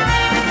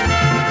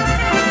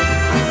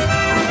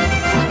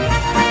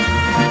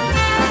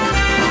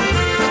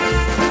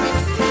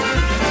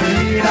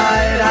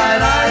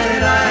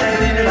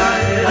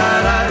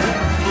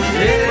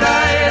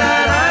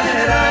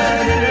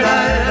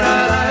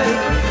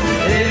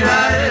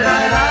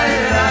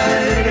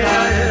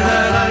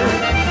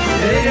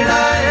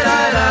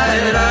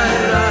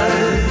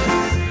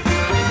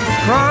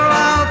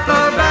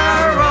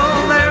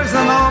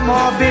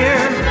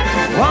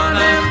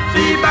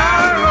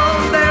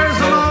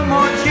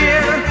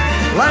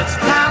 Let's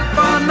tap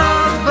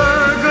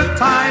another good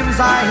times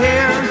I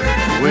hear.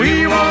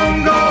 We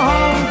won't go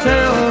home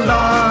till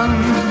dawn.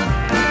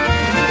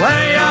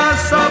 Play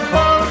us a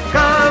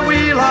polka,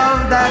 we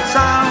love that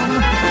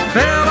sound.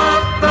 Fill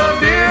up the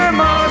beer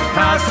mug,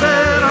 pass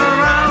it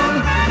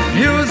around.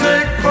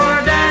 Music for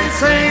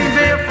dancing,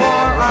 beer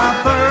for our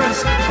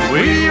thirst.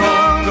 We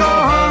won't go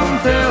home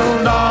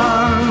till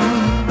dawn.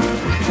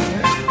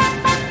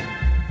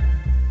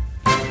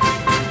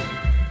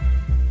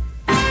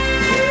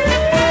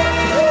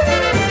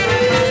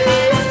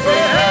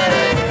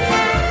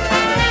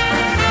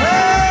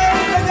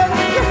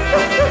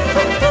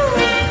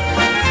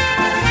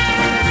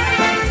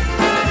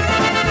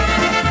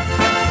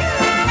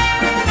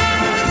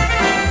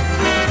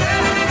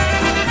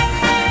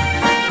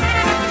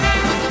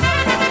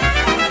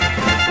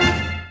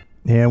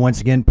 And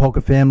once again, Polka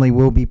Family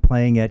will be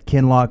playing at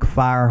Kinloch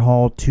Fire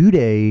Hall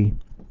today,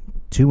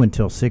 2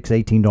 until 6,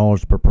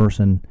 $18 per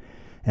person,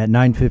 at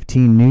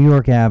 915 New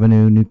York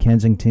Avenue, New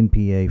Kensington,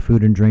 PA.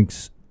 Food and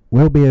drinks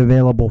will be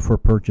available for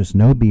purchase,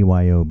 no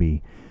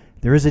BYOB.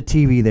 There is a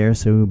TV there,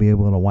 so we'll be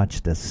able to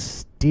watch the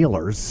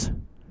Steelers.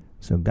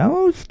 So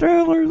go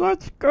Steelers,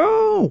 let's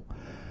go!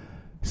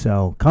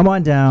 So come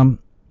on down,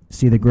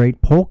 see the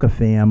great Polka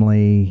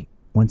Family.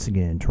 Once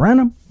again,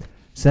 Trenum.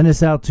 Send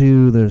us out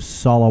to the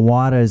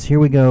Salawatas. Here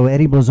we go.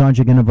 Eddie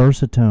Blazonczyk and the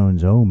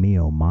Versatones. Oh, me,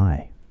 oh,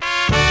 my.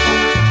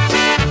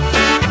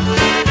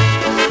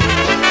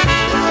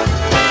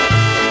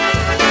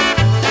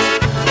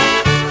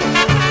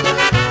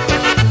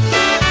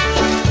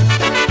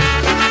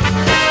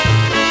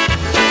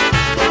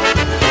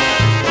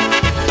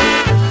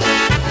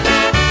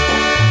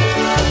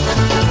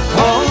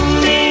 Oh,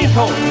 me,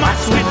 oh, my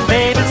sweet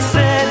baby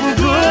said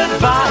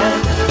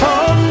goodbye.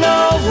 Oh,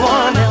 no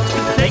one else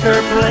could take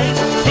her place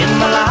in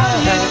my life.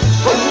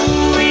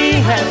 Oh, we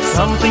had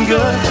something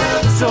good,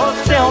 so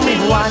tell me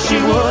why she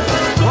would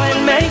go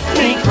and make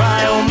me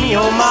cry. Oh, me,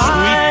 oh, my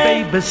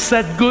sweet baby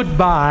said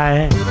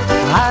goodbye.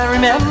 I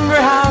remember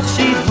how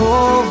she'd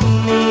hold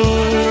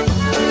me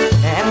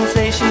and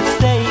say she'd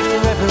stay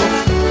forever.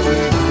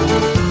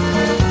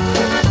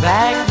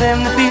 Back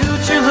then the future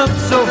looked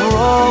so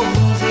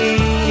rosy,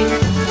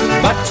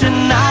 but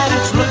tonight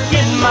it's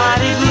looking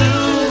mighty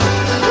blue.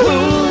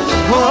 Ooh,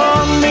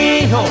 oh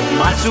me, oh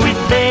my sweet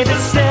baby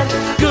said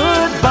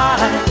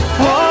goodbye.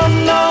 Oh,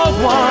 no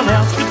one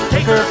else could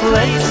take her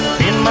place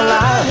in my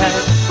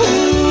life.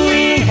 Ooh,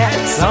 we had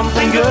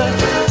something good,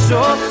 so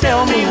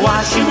tell me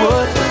why she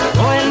would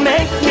go and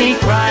make me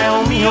cry.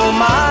 Oh me, oh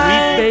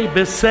my sweet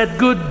baby said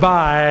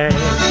goodbye.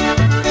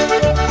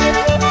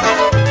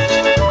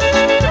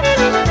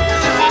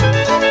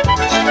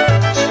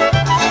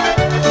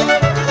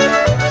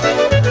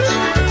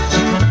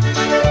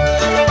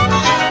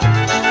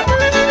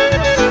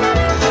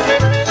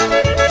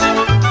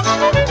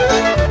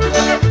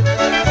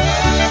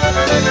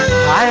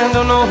 I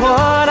don't know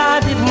what I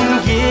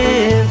didn't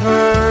give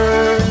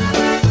her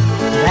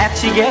that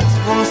she gets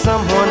from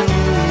someone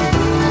new.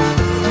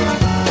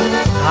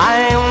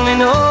 I only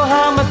know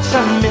how much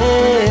I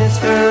miss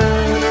her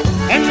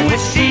and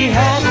wish she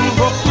hadn't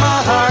broke my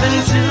heart in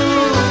two.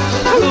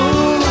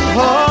 Ooh,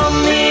 oh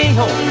me,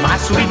 oh my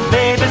sweet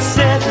baby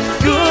said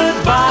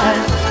goodbye.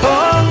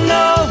 Oh,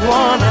 no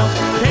one else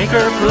take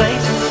her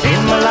place in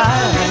my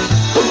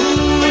life.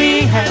 Ooh,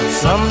 we had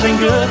something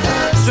good,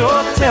 so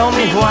tell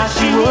me why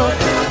she would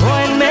go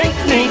and make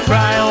me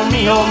cry. Oh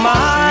me, oh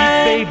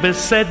my sweet baby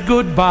said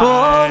goodbye.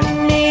 Oh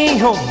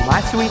me, oh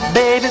my sweet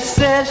baby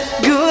said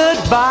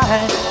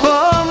goodbye.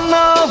 Oh,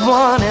 no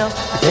one else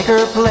to take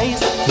her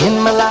place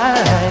in my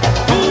life.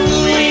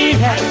 Ooh, we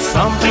had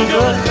something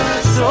good,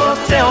 so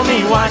tell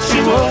me why she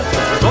would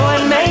go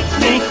and make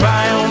me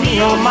cry. Oh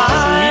me, oh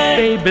my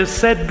sweet baby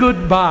said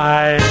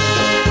goodbye.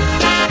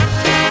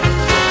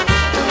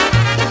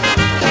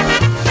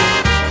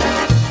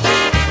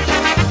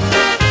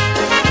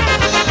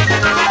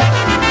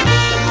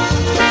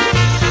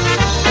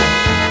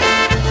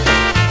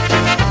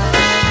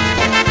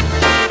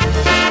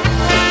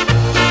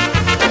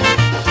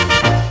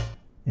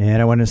 And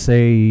I want to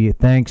say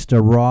thanks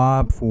to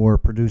Rob for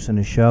producing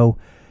the show.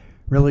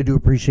 Really do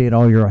appreciate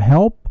all your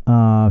help.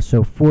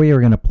 So for you,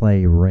 we're going to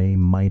play Ray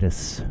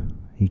Midas.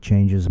 He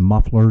changes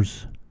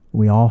mufflers.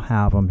 We all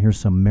have them. Here's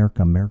some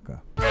America,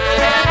 America.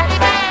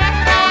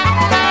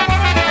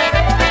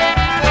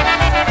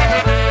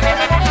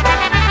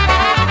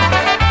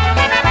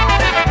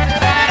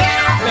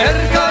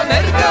 Merka,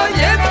 merka,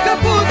 jedz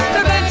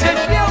kapustę,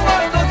 będziesz miała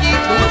nogi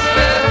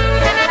tłuste.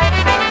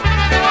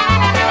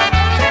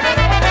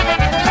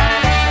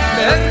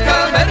 Merka,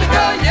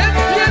 merka, jedz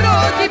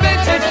pierogi,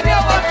 będziesz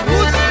miała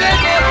tłuste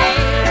nogi.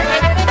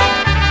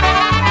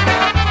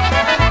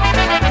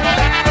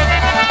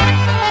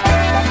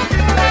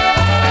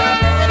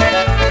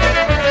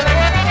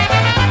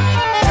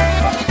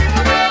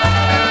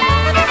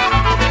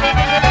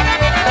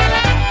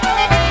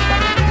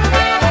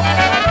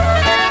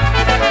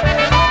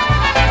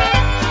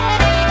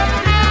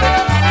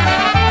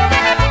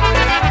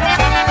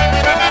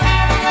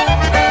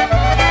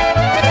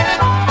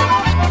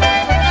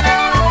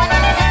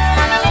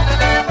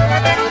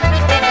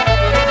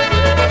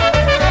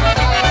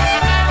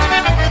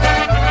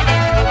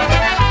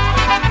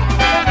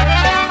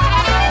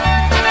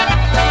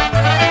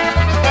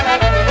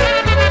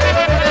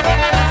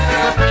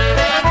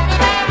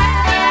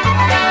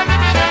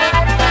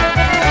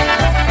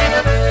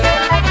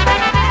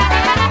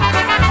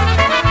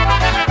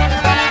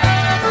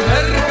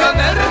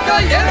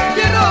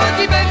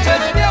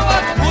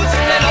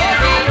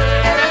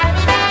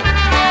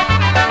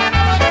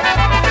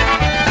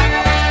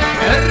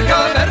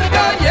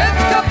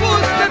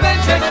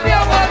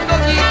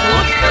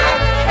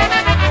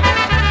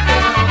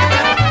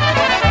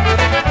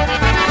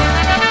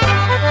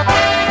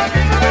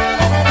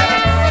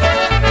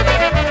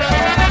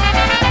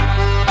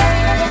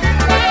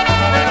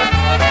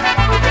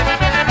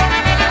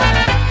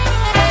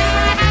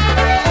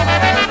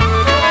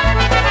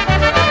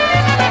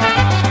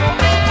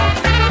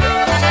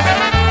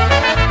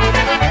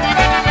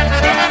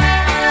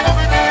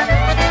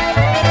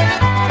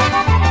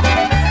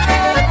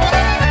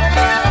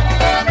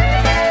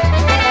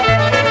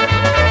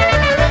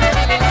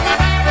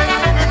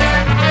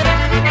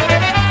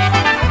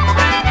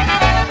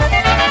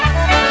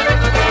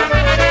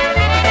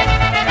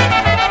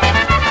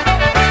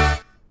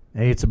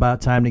 It's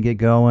about time to get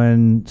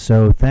going.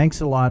 So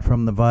thanks a lot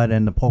from the VUD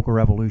and the Polka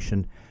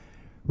Revolution.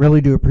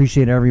 Really do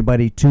appreciate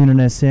everybody tuning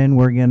us in.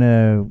 We're going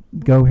to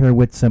go here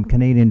with some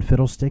Canadian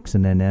fiddlesticks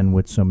and then end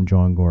with some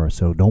John Gora.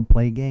 So don't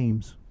play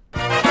games.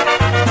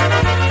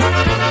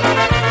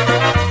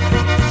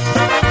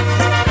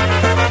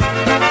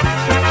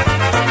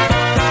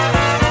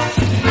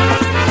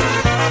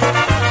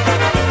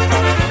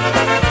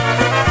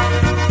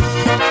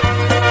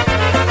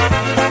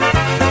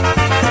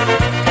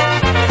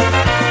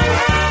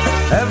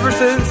 Ever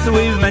since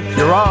we've met,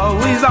 you're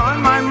always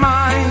on my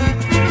mind.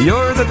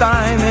 You're the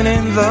diamond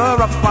in the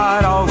rough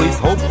I'd always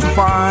hoped to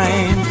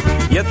find.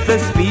 Yet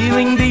this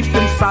feeling deep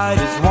inside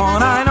is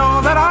one I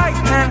know that I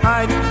can't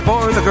hide.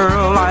 For the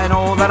girl I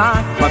know that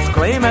I must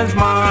claim as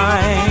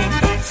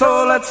mine.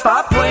 So let's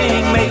stop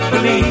playing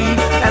make-believe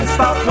and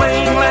stop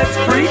playing let's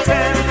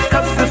pretend.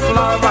 'Cause this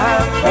love I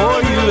have for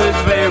you is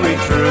very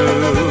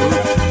true.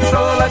 So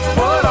let's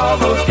put all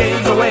those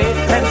games away,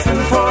 and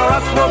soon for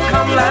us will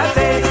come that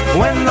day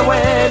when the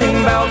wedding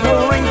bells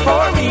will ring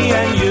for me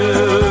and you.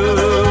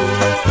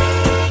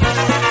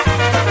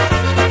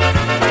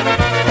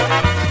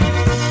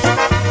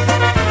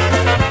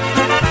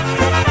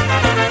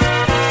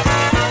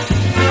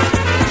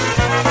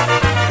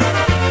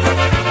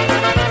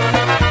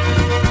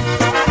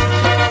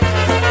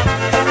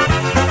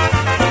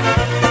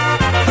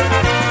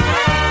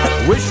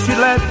 Wish you'd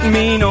let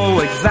me know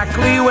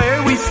exactly where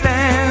we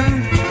stand,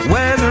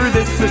 whether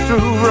this is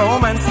true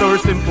romance or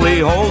simply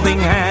holding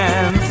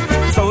hands.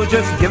 So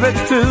just give it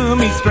to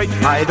me straight,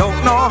 I don't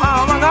know how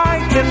long I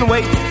can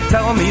wait.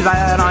 Tell me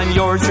that I'm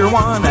yours, your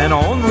one and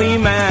only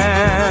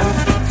man.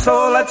 So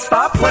let's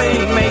stop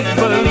playing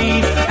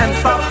make-believe and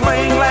stop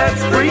playing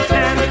let's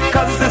pretend,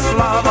 'cause this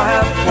love I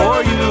have for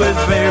you is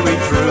very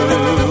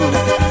true.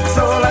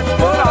 So let's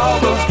put all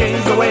those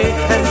games away,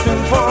 and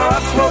soon for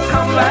us will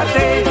come that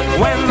day